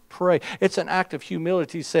and pray. It's an act of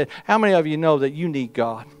humility. He said, how many of you know that you need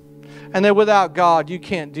God? And that without God, you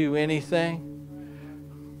can't do anything?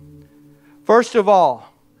 First of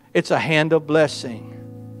all, it's a hand of blessing.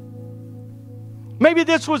 Maybe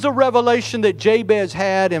this was a revelation that Jabez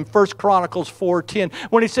had in 1 Chronicles 4:10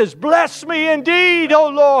 when he says, bless me indeed, O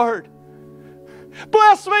Lord.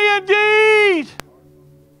 Bless me indeed.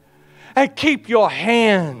 And keep your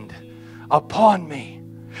hand upon me.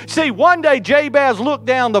 See, one day Jabez looked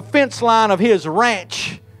down the fence line of his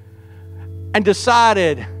ranch and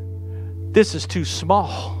decided, this is too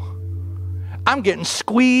small. I'm getting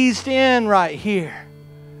squeezed in right here.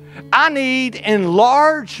 I need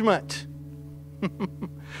enlargement.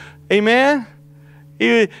 Amen?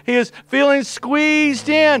 He is feeling squeezed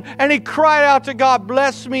in, and he cried out to God,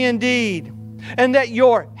 bless me indeed, and that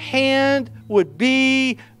your hand would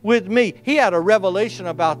be with me. He had a revelation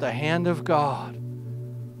about the hand of God.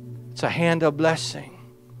 It's a hand of blessing.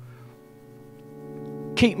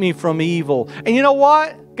 Keep me from evil. And you know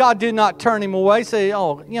what? God did not turn him away. Say,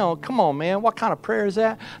 come on, man. What kind of prayer is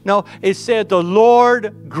that? No, it said the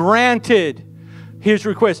Lord granted his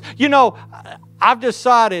request. I've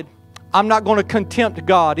decided I'm not going to contempt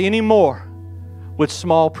God anymore with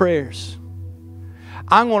small prayers.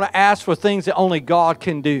 I'm going to ask for things that only God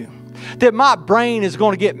can do. That my brain is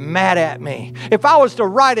going to get mad at me. If I was to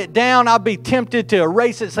write it down, I'd be tempted to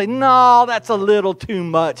erase it and say, no, that's a little too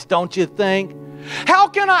much, don't you think? How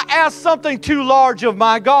can I ask something too large of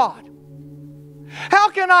my God? How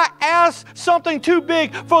can I ask something too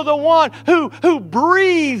big for the one who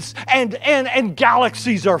breathes and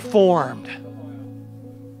galaxies are formed?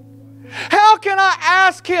 How can I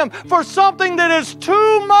ask Him for something that is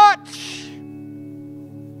too much?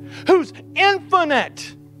 Who's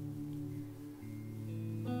infinite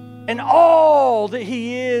in all that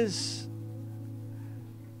He is.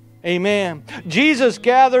 Amen. Jesus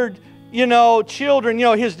gathered, children.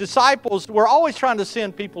 His disciples were always trying to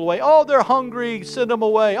send people away. Oh, they're hungry, send them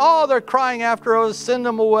away. Oh, they're crying after us, send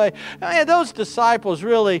them away. Those disciples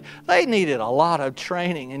really, they needed a lot of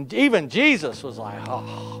training. And even Jesus was like,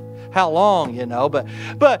 oh, how long,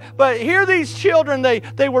 But here these children,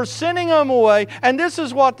 they were sending them away. And this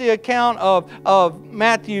is what the account of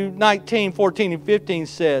Matthew 19, 14, and 15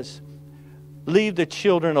 says. Leave the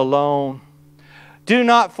children alone. Do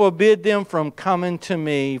not forbid them from coming to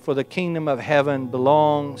me, for the kingdom of heaven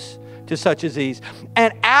belongs to such as these.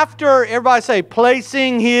 And after, everybody say,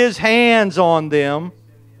 placing His hands on them.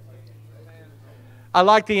 I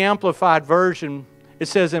like the Amplified Version. It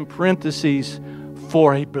says in parentheses,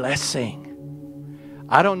 for a blessing.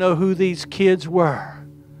 I don't know who these kids were,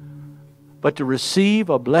 but to receive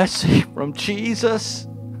a blessing from Jesus,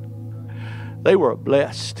 they were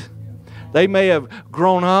blessed. They may have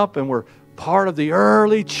grown up and were part of the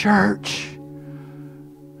early church.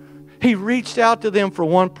 He reached out to them for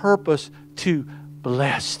one purpose, to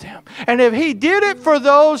bless them. And if He did it for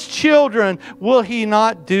those children, will He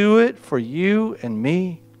not do it for you and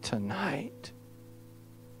me tonight?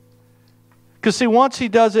 Because see, once He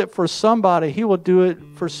does it for somebody, He will do it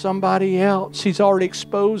for somebody else. He's already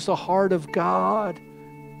exposed the heart of God.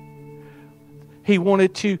 He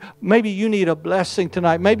wanted to, maybe you need a blessing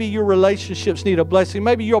tonight. Maybe your relationships need a blessing.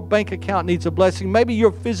 Maybe your bank account needs a blessing. Maybe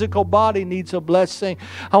your physical body needs a blessing.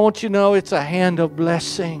 I want you to know it's a hand of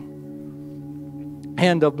blessing.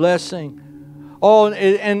 Hand of blessing. Oh,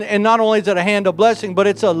 and not only is it a hand of blessing, but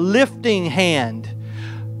it's a lifting hand.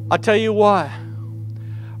 I tell you what,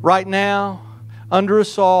 right now, under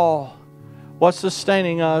us all, what's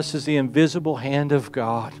sustaining us is the invisible hand of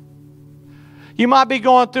God. You might be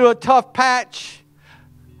going through a tough patch.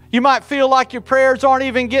 You might feel like your prayers aren't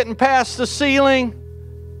even getting past the ceiling,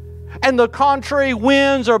 and the contrary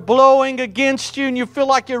winds are blowing against you, and you feel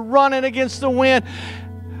like you're running against the wind.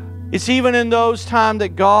 It's even in those times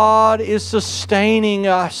that God is sustaining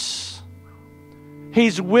us.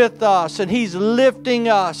 He's with us, and He's lifting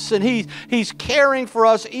us, and He's caring for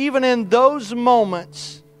us even in those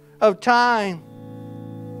moments of time.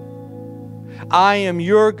 I am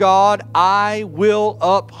your God. I will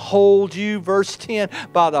uphold you. Verse 10,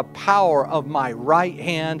 by the power of my right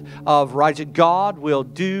hand of righteousness. God will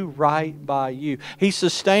do right by you. He's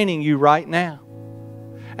sustaining you right now.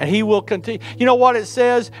 And He will continue. You know what it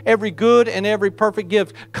says? Every good and every perfect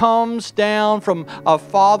gift comes down from a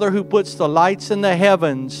Father who puts the lights in the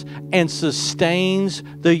heavens and sustains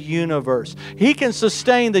the universe. He can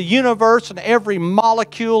sustain the universe and every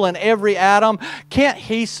molecule and every atom. Can't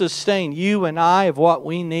He sustain you and I of what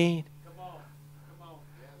we need?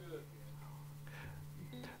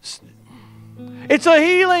 It's a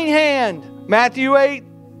healing hand. Matthew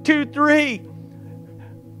 8:2-3.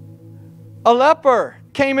 A leper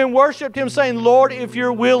came and worshiped Him, saying, Lord, if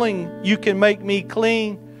you're willing, you can make me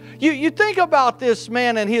clean. You think about this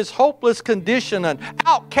man and his hopeless condition, an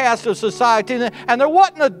outcast of society, and there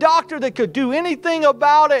wasn't a doctor that could do anything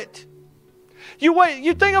about it.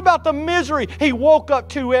 You think about the misery he woke up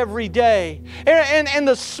to every day, and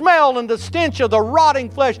the smell and the stench of the rotting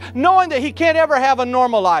flesh, knowing that he can't ever have a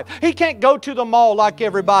normal life. He can't go to the mall like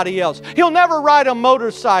everybody else. He'll never ride a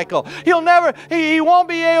motorcycle. He won't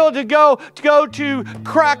be able to go to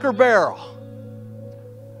Cracker Barrel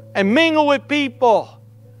and mingle with people.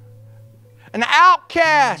 An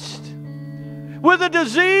outcast with a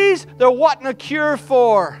disease there wasn't a cure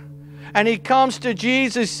for. And he comes to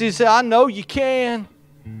Jesus. He said, I know you can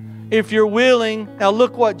if you're willing. Now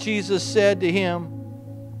look what Jesus said to him.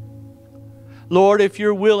 Lord, if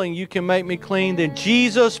you're willing, you can make me clean. Then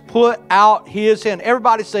Jesus put out His hand.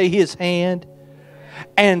 Everybody say His hand.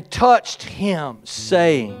 And touched him,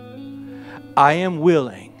 saying, I am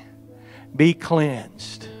willing. Be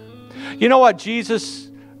cleansed. You know what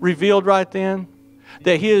Jesus revealed right then?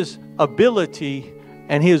 That His ability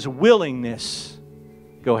and His willingness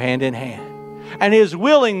go hand in hand. And His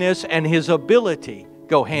willingness and His ability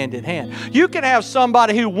go hand in hand. You can have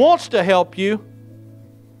somebody who wants to help you,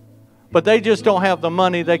 but they just don't have the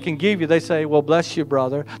money they can give you. They say, well, bless you,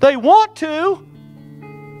 brother. They want to,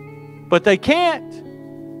 but they can't.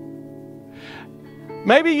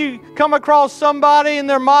 Maybe you come across somebody in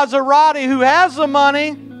their Maserati who has the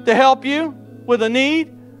money to help you with a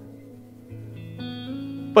need,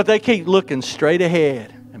 but they keep looking straight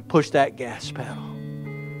ahead and push that gas pedal.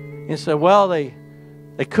 And say, well, they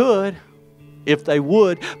could if they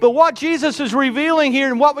would. But what Jesus is revealing here,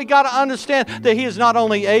 and what we got to understand, that He is not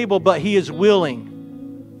only able, but He is willing.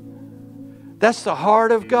 That's the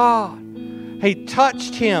heart of God. He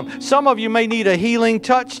touched him. Some of you may need a healing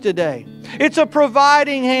touch today. It's a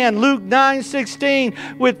providing hand. Luke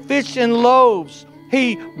 9:16, with fish and loaves.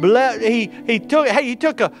 He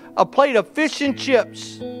took a plate of fish and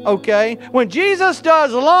chips. Okay? When Jesus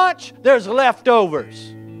does lunch, there's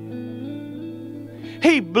leftovers.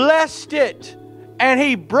 He blessed it and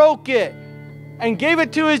He broke it and gave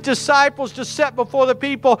it to His disciples to set before the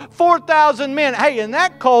people. 4,000 men. Hey, in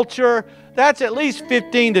that culture, that's at least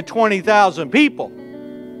 15 to 20,000 people.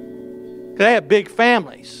 They have big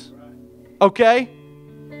families. Okay?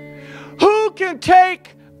 Who can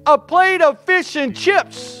take a plate of fish and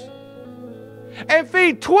chips and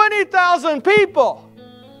feed 20,000 people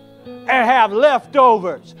and have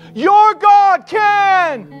leftovers? Your God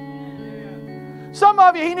can. Some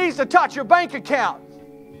of you, He needs to touch your bank account.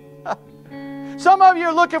 Some of you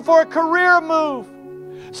are looking for a career move.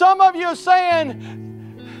 Some of you are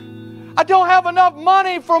saying, I don't have enough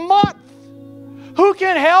money for a month. Who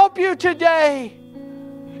can help you today?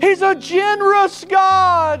 He's a generous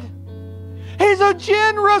God. He's a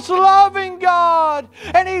generous, loving God.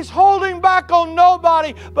 And He's holding back on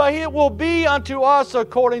nobody, but it will be unto us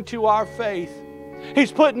according to our faith.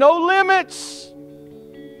 He's put no limits.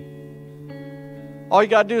 All you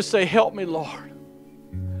got to do is say, help me, Lord.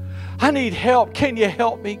 I need help. Can you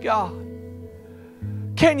help me, God?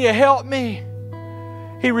 Can you help me?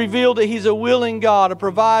 He revealed that He's a willing God, a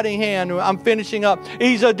providing hand. I'm finishing up.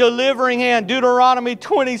 He's a delivering hand. Deuteronomy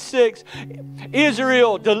 26.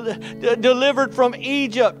 Israel delivered from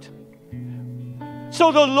Egypt.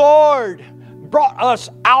 So the Lord brought us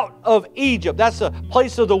out of Egypt. That's a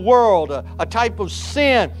place of the world, a type of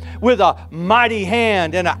sin, with a mighty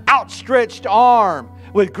hand and an outstretched arm,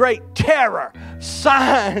 with great terror,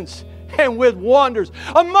 signs, and with wonders.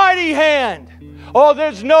 A mighty hand. Oh,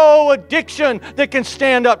 there's no addiction that can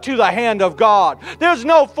stand up to the hand of God. There's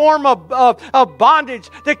no form of bondage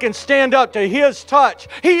that can stand up to His touch.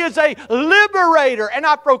 He is a liberator. And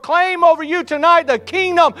I proclaim over you tonight the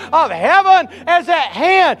kingdom of heaven is at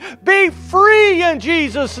hand. Be free in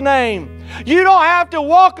Jesus' name. You don't have to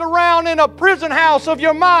walk around in a prison house of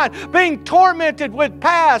your mind, being tormented with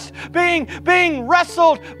past, being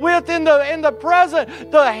wrestled with in the present.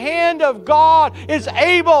 The hand of God is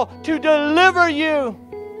able to deliver you.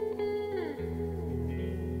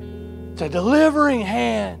 It's a delivering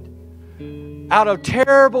hand out of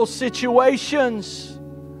terrible situations.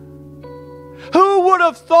 Who would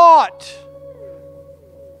have thought?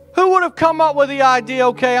 Who would have come up with the idea,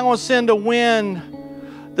 okay, I'm going to send a wind.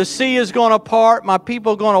 The sea is going to part. My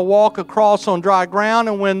people are going to walk across on dry ground.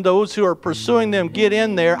 And when those who are pursuing them get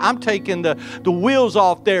in there, I'm taking the wheels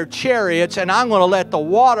off their chariots, and I'm going to let the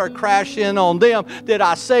water crash in on them that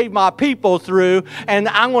I saved my people through. And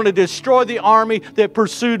I'm going to destroy the army that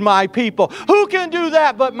pursued my people. Who can do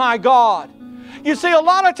that but my God? You see, a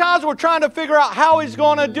lot of times we're trying to figure out how He's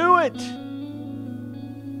going to do it.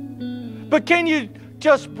 But can you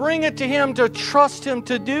just bring it to Him to trust Him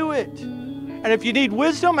to do it? And if you need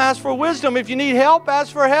wisdom, ask for wisdom. If you need help,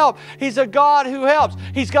 ask for help. He's a God who helps.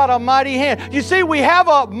 He's got a mighty hand. You see, we have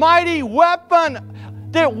a mighty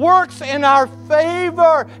weapon that works in our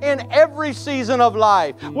favor in every season of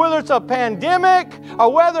life. Whether it's a pandemic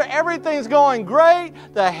or whether everything's going great,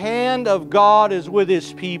 the hand of God is with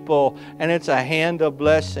His people, and it's a hand of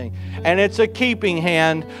blessing. And it's a keeping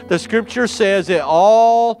hand. The Scripture says that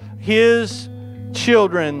all His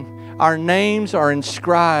children, our names are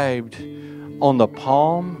inscribed on the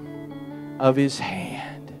palm of His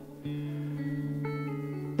hand.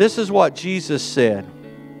 This is what Jesus said.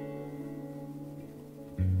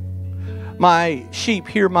 My sheep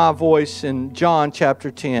hear my voice in John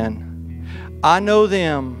chapter 10. I know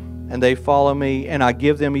them, and they follow me, and I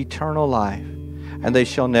give them eternal life, and they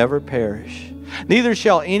shall never perish. Neither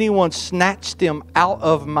shall anyone snatch them out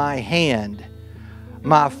of my hand.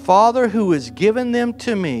 My Father who has given them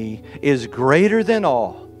to me is greater than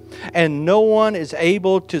all, and no one is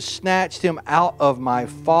able to snatch them out of my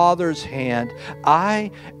Father's hand.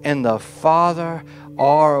 I and the Father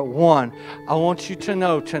are one. I want you to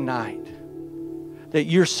know tonight that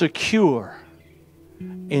you're secure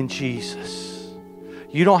in Jesus.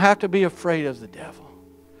 You don't have to be afraid of the devil.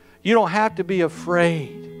 You don't have to be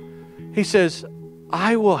afraid. He says,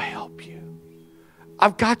 I will help you.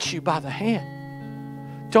 I've got you by the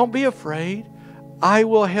hand. Don't be afraid. I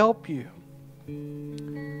will help you.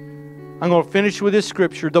 I'm going to finish with this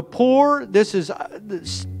scripture. The poor, this is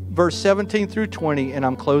verse 17 through 20, and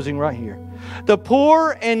I'm closing right here. The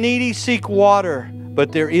poor and needy seek water,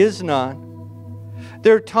 but there is none.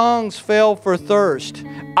 Their tongues fail for thirst.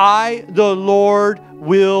 I, the Lord,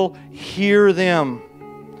 will hear them.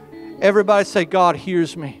 Everybody say, God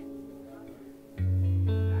hears me.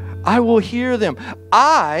 I will hear them.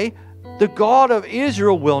 I, the God of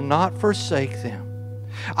Israel, will not forsake them.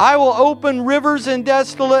 I will open rivers in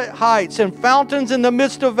desolate heights and fountains in the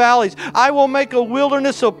midst of valleys. I will make a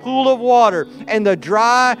wilderness a pool of water and the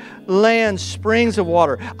dry land springs of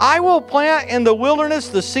water. I will plant in the wilderness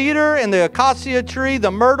the cedar and the acacia tree,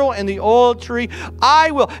 the myrtle and the oil tree.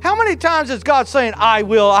 I will. How many times is God saying, I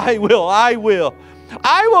will, I will, I will?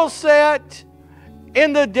 I will set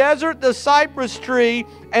in the desert the cypress tree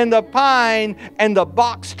and the pine and the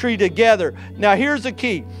box tree together. Now here's the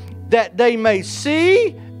key. That they may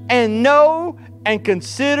see and know and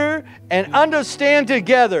consider and understand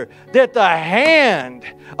together that the hand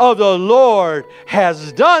of the Lord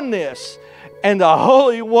has done this. and the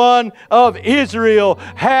Holy One of Israel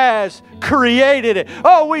has created it.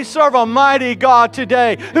 Oh, we serve a mighty God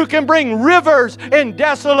today who can bring rivers in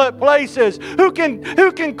desolate places, who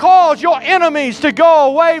can cause your enemies to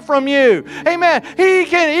go away from you. Amen. He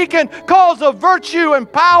can cause the virtue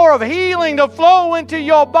and power of healing to flow into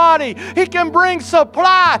your body. He can bring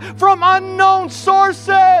supply from unknown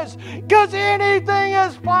sources, because anything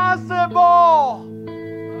is possible.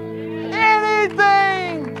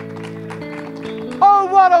 Anything. Oh,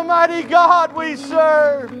 what a mighty God we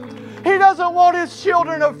serve. He doesn't want His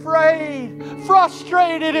children afraid,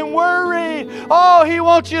 frustrated, and worried. Oh, He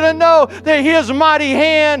wants you to know that His mighty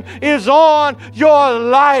hand is on your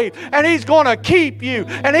life. And He's going to keep you.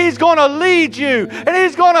 And He's going to lead you. And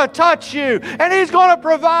He's going to touch you. And He's going to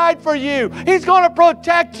provide for you. He's going to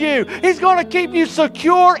protect you. He's going to keep you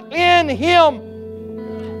secure in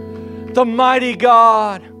Him. The mighty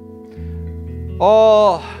God.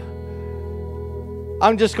 Oh,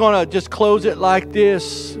 I'm just going to close it like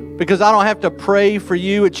this, because I don't have to pray for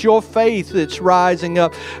you. It's your faith that's rising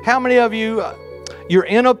up. How many of you, you're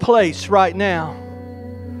in a place right now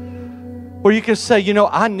where you can say, you know,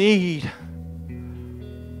 I need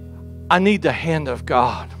the hand of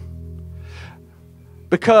God,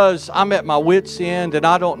 because I'm at my wit's end and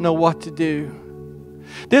I don't know what to do.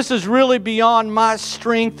 This is really beyond my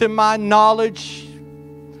strength and my knowledge,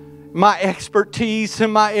 my expertise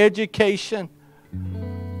and my education.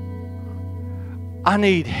 I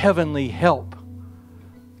need heavenly help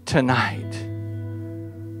tonight.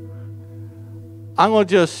 I'm going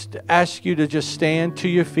to just ask you to just stand to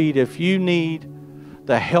your feet if you need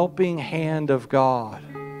the helping hand of God.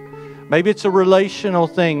 Maybe it's a relational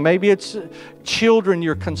thing. Maybe it's children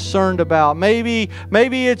you're concerned about. Maybe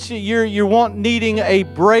it's you're needing a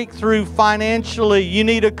breakthrough financially. You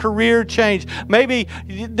need a career change. Maybe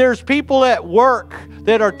there's people at work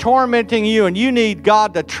that are tormenting you and you need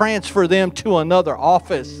God to transfer them to another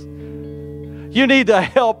office. You need the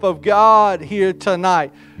help of God here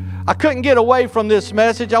tonight. I couldn't get away from this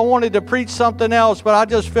message. I wanted to preach something else, but I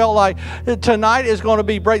just felt like tonight is going to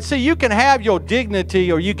be great. See, you can have your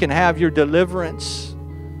dignity or you can have your deliverance.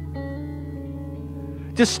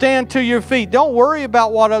 Just stand to your feet. Don't worry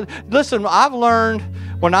about what listen, I've learned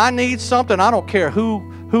when I need something, I don't care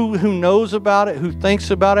who knows about it, who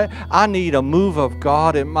thinks about it. I need a move of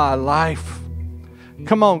God in my life.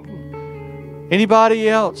 Come on. Anybody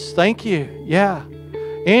else? Thank you. Yeah.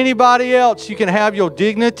 Anybody else? You can have your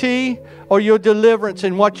dignity or your deliverance.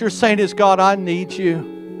 And what you're saying is, God, I need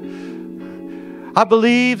you. I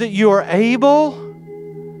believe that you are able.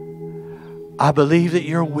 I believe that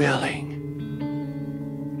you're willing.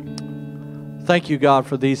 Thank you, God,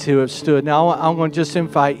 for these who have stood. Now, I'm going to just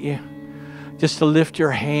invite you just to lift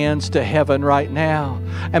your hands to heaven right now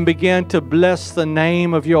and begin to bless the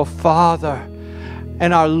name of your Father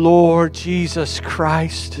and our Lord Jesus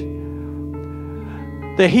Christ.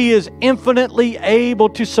 That He is infinitely able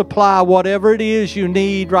to supply whatever it is you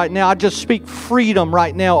need right now. I just speak freedom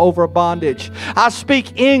right now over bondage. I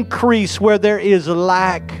speak increase where there is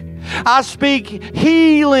lack. I speak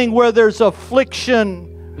healing where there's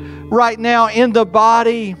affliction right now in the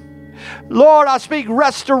body. Lord, I speak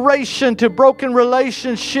restoration to broken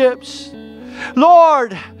relationships.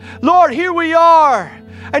 Lord, here we are.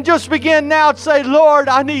 And just begin now to say, Lord,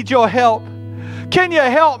 I need your help. Can you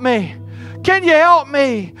help me? Can you help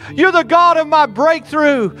me? You're the God of my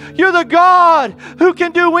breakthrough. You're the God who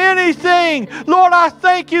can do anything. Lord, I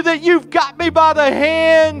thank you that you've got me by the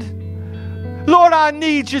hand. Lord, I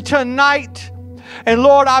need you tonight. And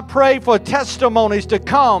Lord, I pray for testimonies to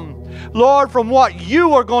come. Lord, from what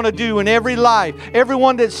you are going to do in every life.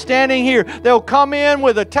 Everyone that's standing here, they'll come in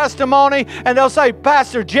with a testimony and they'll say,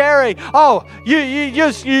 Pastor Jerry, oh,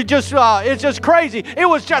 it's just crazy. It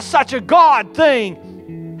was just such a God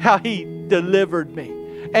thing. How He delivered me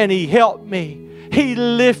and He helped me. He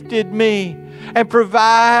lifted me and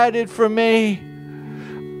provided for me.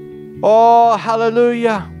 Oh,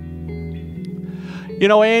 hallelujah. You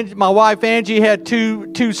know, my wife Angie had two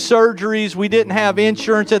surgeries. We didn't have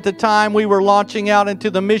insurance at the time. We were launching out into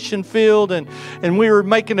the mission field and we were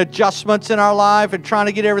making adjustments in our life and trying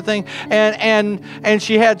to get everything. And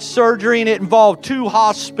she had surgery and it involved 2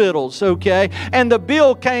 hospitals, okay? And the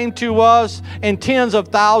bill came to us in tens of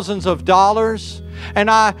thousands of dollars. And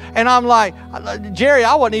I'm like, Jerry,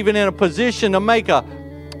 I wasn't even in a position to make a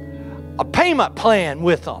payment plan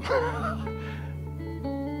with them.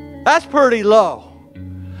 That's pretty low.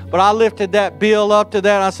 But I lifted that bill up to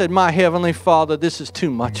that. And I said, my Heavenly Father, this is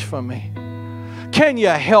too much for me. Can you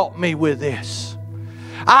help me with this?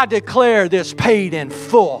 I declare this paid in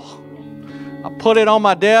full. I put it on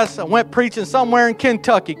my desk. I went preaching somewhere in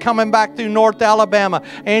Kentucky, coming back through North Alabama.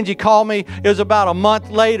 Angie called me. It was about a month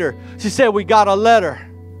later. She said, we got a letter.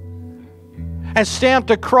 And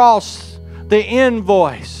stamped across the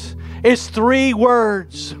invoice, it's 3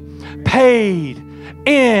 words: paid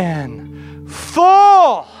in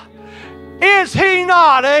full. Is He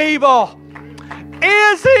not able?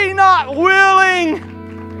 Is He not willing?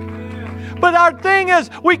 But our thing is,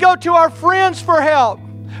 we go to our friends for help.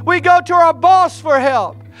 We go to our boss for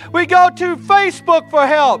help. We go to Facebook for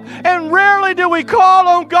help. And rarely do we call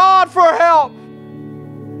on God for help.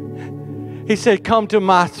 He said, come to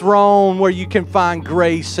my throne where you can find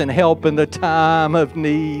grace and help in the time of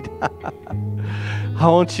need. I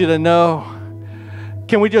want you to know,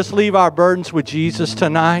 can we just leave our burdens with Jesus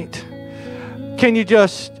tonight? Can you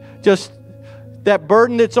just that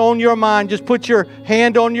burden that's on your mind, just put your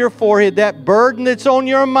hand on your forehead. That burden that's on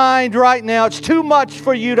your mind right now, it's too much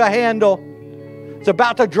for you to handle. It's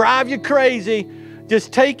about to drive you crazy.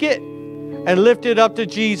 Just take it and lift it up to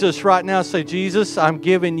Jesus right now. Say, Jesus, I'm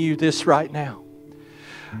giving you this right now.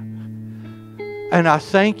 And I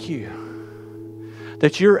thank you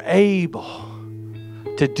that you're able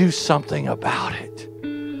to do something about it.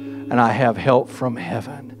 And I have help from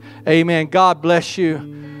heaven. Amen. God bless you.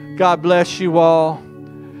 God bless you all.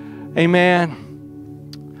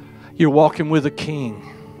 Amen. You're walking with a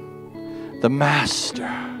King, the Master,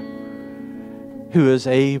 who is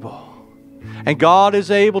able. And God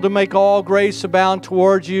is able to make all grace abound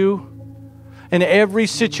towards you in every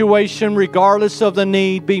situation, regardless of the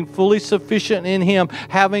need, being fully sufficient in Him,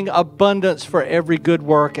 having abundance for every good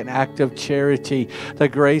work and act of charity. The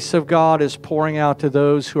grace of God is pouring out to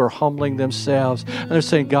those who are humbling themselves. And they're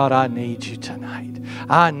saying, God, I need you tonight.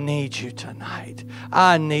 I need you tonight.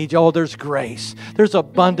 I need you. Oh, there's grace. There's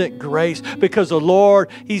abundant grace because the Lord,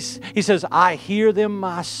 He says, I hear them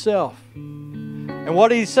myself. And what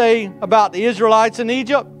did He say about the Israelites in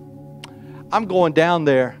Egypt? I'm going down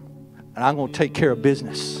there and I'm going to take care of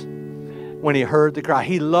business. When He heard the cry,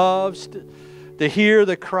 He loves to hear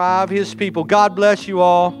the cry of His people. God bless you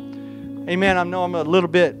all. Amen. I know I'm a little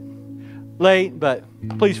bit late, but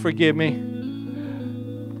please forgive me.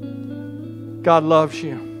 God loves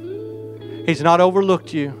you. He's not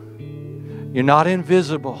overlooked you. You're not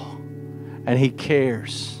invisible. And He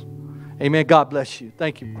cares. Amen. God bless you.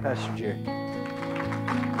 Thank you, Pastor Jerry.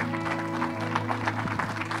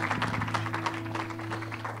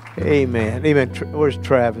 Amen. Amen. Where's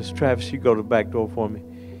Travis? Travis, you go to the back door for me.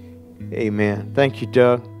 Amen. Thank you,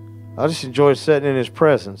 Doug. I just enjoy sitting in His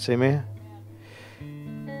presence. Amen.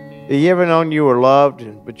 Have you ever known you were loved,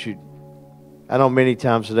 but I know many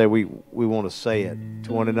times today we want to say it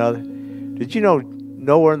to one another. Did you know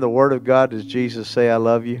nowhere in the Word of God does Jesus say, I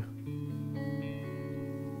love you?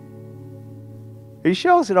 He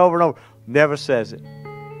shows it over and over. Never says it.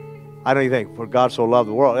 I don't even think, for God so loved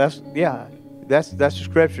the world. That's the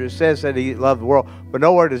scripture. It says that He loved the world. But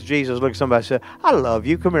nowhere does Jesus look at somebody and say, I love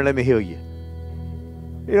you. Come here, let me heal you.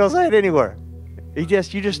 He don't say it anywhere. You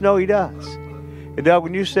just know He does. And Doug,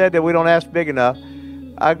 when you said that we don't ask big enough,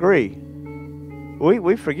 I agree.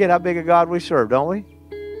 We forget how big a God we serve, don't we?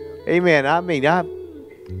 Amen. I mean,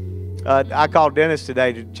 I called Dennis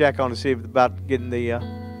today to check on to see about getting the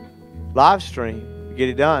live stream, get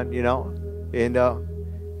it done, you know. And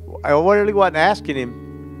I really wasn't asking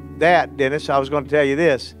him that, Dennis. I was going to tell you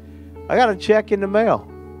this. I got a check in the mail.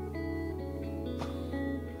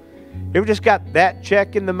 You ever just got that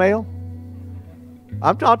check in the mail?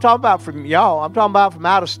 I'm talking about from y'all. I'm talking about from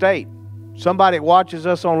out of state. Somebody that watches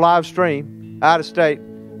us on live stream, out of state,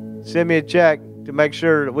 send me a check to make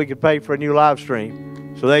sure that we can pay for a new live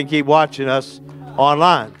stream so they can keep watching us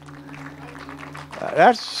online.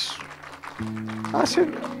 I said,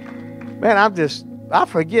 man, I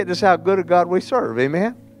forget just how good a God we serve,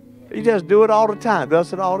 amen? He just do it all the time,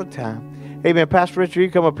 does it all the time. Amen. Pastor Richard, you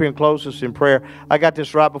come up here and close us in prayer. I got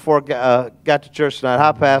this right before I got to church tonight.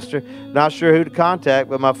 Hi, Pastor. Not sure who to contact,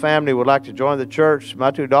 but my family would like to join the church. My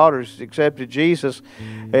 2 daughters accepted Jesus,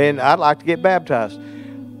 and I'd like to get baptized.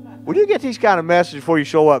 When you get these kind of messages before you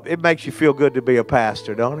show up, it makes you feel good to be a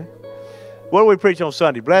pastor, don't it? What do we preach on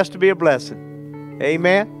Sunday? Blessed to be a blessing.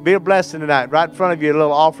 Amen. Be a blessing tonight. Right in front of you,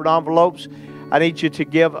 little offering envelopes. I need you to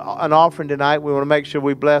give an offering tonight. We want to make sure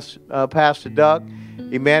we bless Pastor Doug.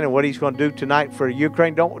 Amen. And what he's going to do tonight for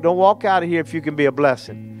Ukraine. Don't walk out of here if you can be a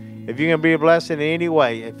blessing. If you're going to be a blessing in any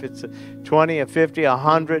way, if it's a 20, a 50,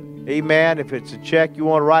 100, amen. If it's a check you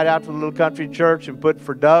want to write out to the little country church and put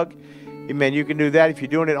for Doug, amen, you can do that. If you're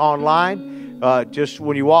doing it online, just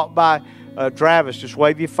when you walk by Travis, just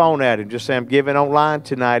wave your phone at him. Just say, I'm giving online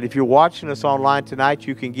tonight. If you're watching us online tonight,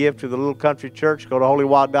 you can give to the Little Country Church. Go to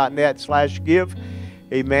holywild.net/give.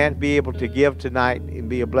 Amen. Be able to give tonight and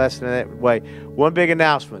be a blessing in that way. One big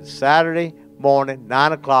announcement. Saturday morning,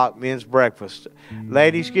 9 o'clock, men's breakfast.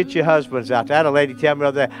 Ladies, get your husbands out there. I had a lady tell me the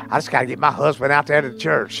other day, I just got to get my husband out there to the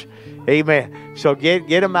church. Amen. So get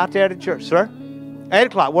him out there to church. Sir? 8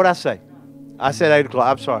 o'clock. What'd I say? I said 8 o'clock.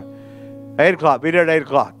 I'm sorry. 8 o'clock. Be there at 8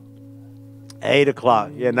 o'clock. 8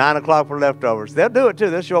 o'clock. Yeah, 9 o'clock for leftovers. They'll do it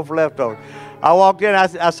too. They'll show up for leftovers. I walked in.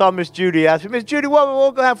 I saw Miss Judy. I said, Miss Judy, what we're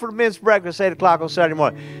going to have for the men's breakfast 8 o'clock on Saturday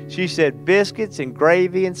morning? She said, biscuits and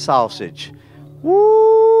gravy and sausage.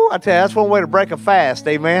 Woo! I tell you, that's one way to break a fast.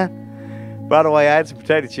 Amen. By the way, I had some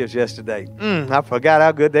potato chips yesterday. I forgot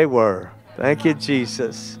how good they were. Thank you,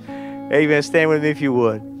 Jesus. Amen. Stand with me if you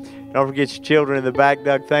would. Don't forget your children in the back.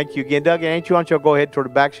 Doug, thank you again. Doug, ain't you on? You'll go ahead toward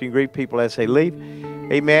the back so you can greet people as they leave.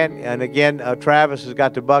 Amen. And again, Travis has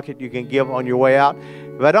got the bucket. You can give on your way out.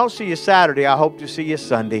 If I don't see you Saturday, I hope to see you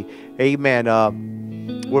Sunday. Amen.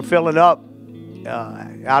 We're filling up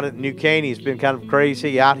out at New Caney. It's been kind of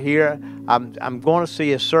crazy out here. I'm going to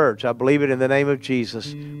see a surge. I believe it in the name of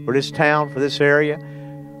Jesus. For this town, for this area,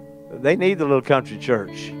 they need the Little Country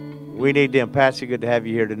Church. We need them. Patsy, good to have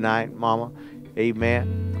you here tonight, Mama.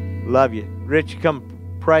 Amen. Love you. Rich, come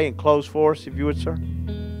pray and close for us, if you would, sir.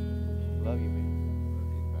 Love you,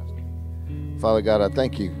 man. Father God, I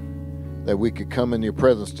thank you that we could come in your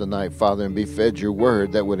presence tonight, Father, and be fed your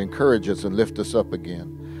word that would encourage us and lift us up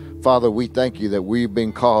again. Father, we thank you that we've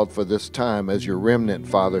been called for this time as your remnant,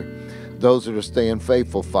 Father, those that are staying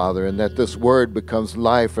faithful, Father, and that this word becomes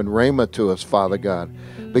life and rhema to us, Father God.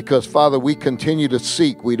 Because, Father, we continue to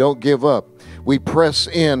seek. We don't give up. We press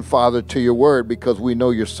in, Father, to your word because we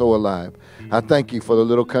know you're so alive. I thank you for the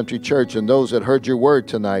Little Country Church and those that heard your word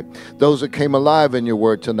tonight, those that came alive in your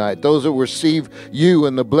word tonight, those that received you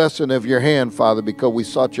and the blessing of your hand, Father, because we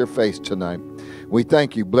sought your face tonight. We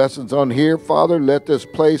thank you. Blessings on here, Father. Let this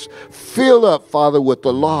place fill up, Father, with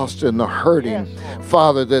the lost and the hurting, yes,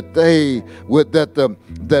 Father, that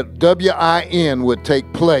that WIN would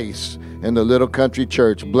take place in the Little Country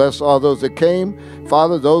Church. Bless all those that came,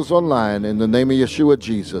 Father, those online, in the name of Yeshua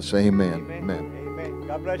Jesus. Amen. Amen. Amen.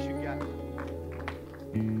 God bless you guys.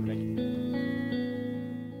 Thank you.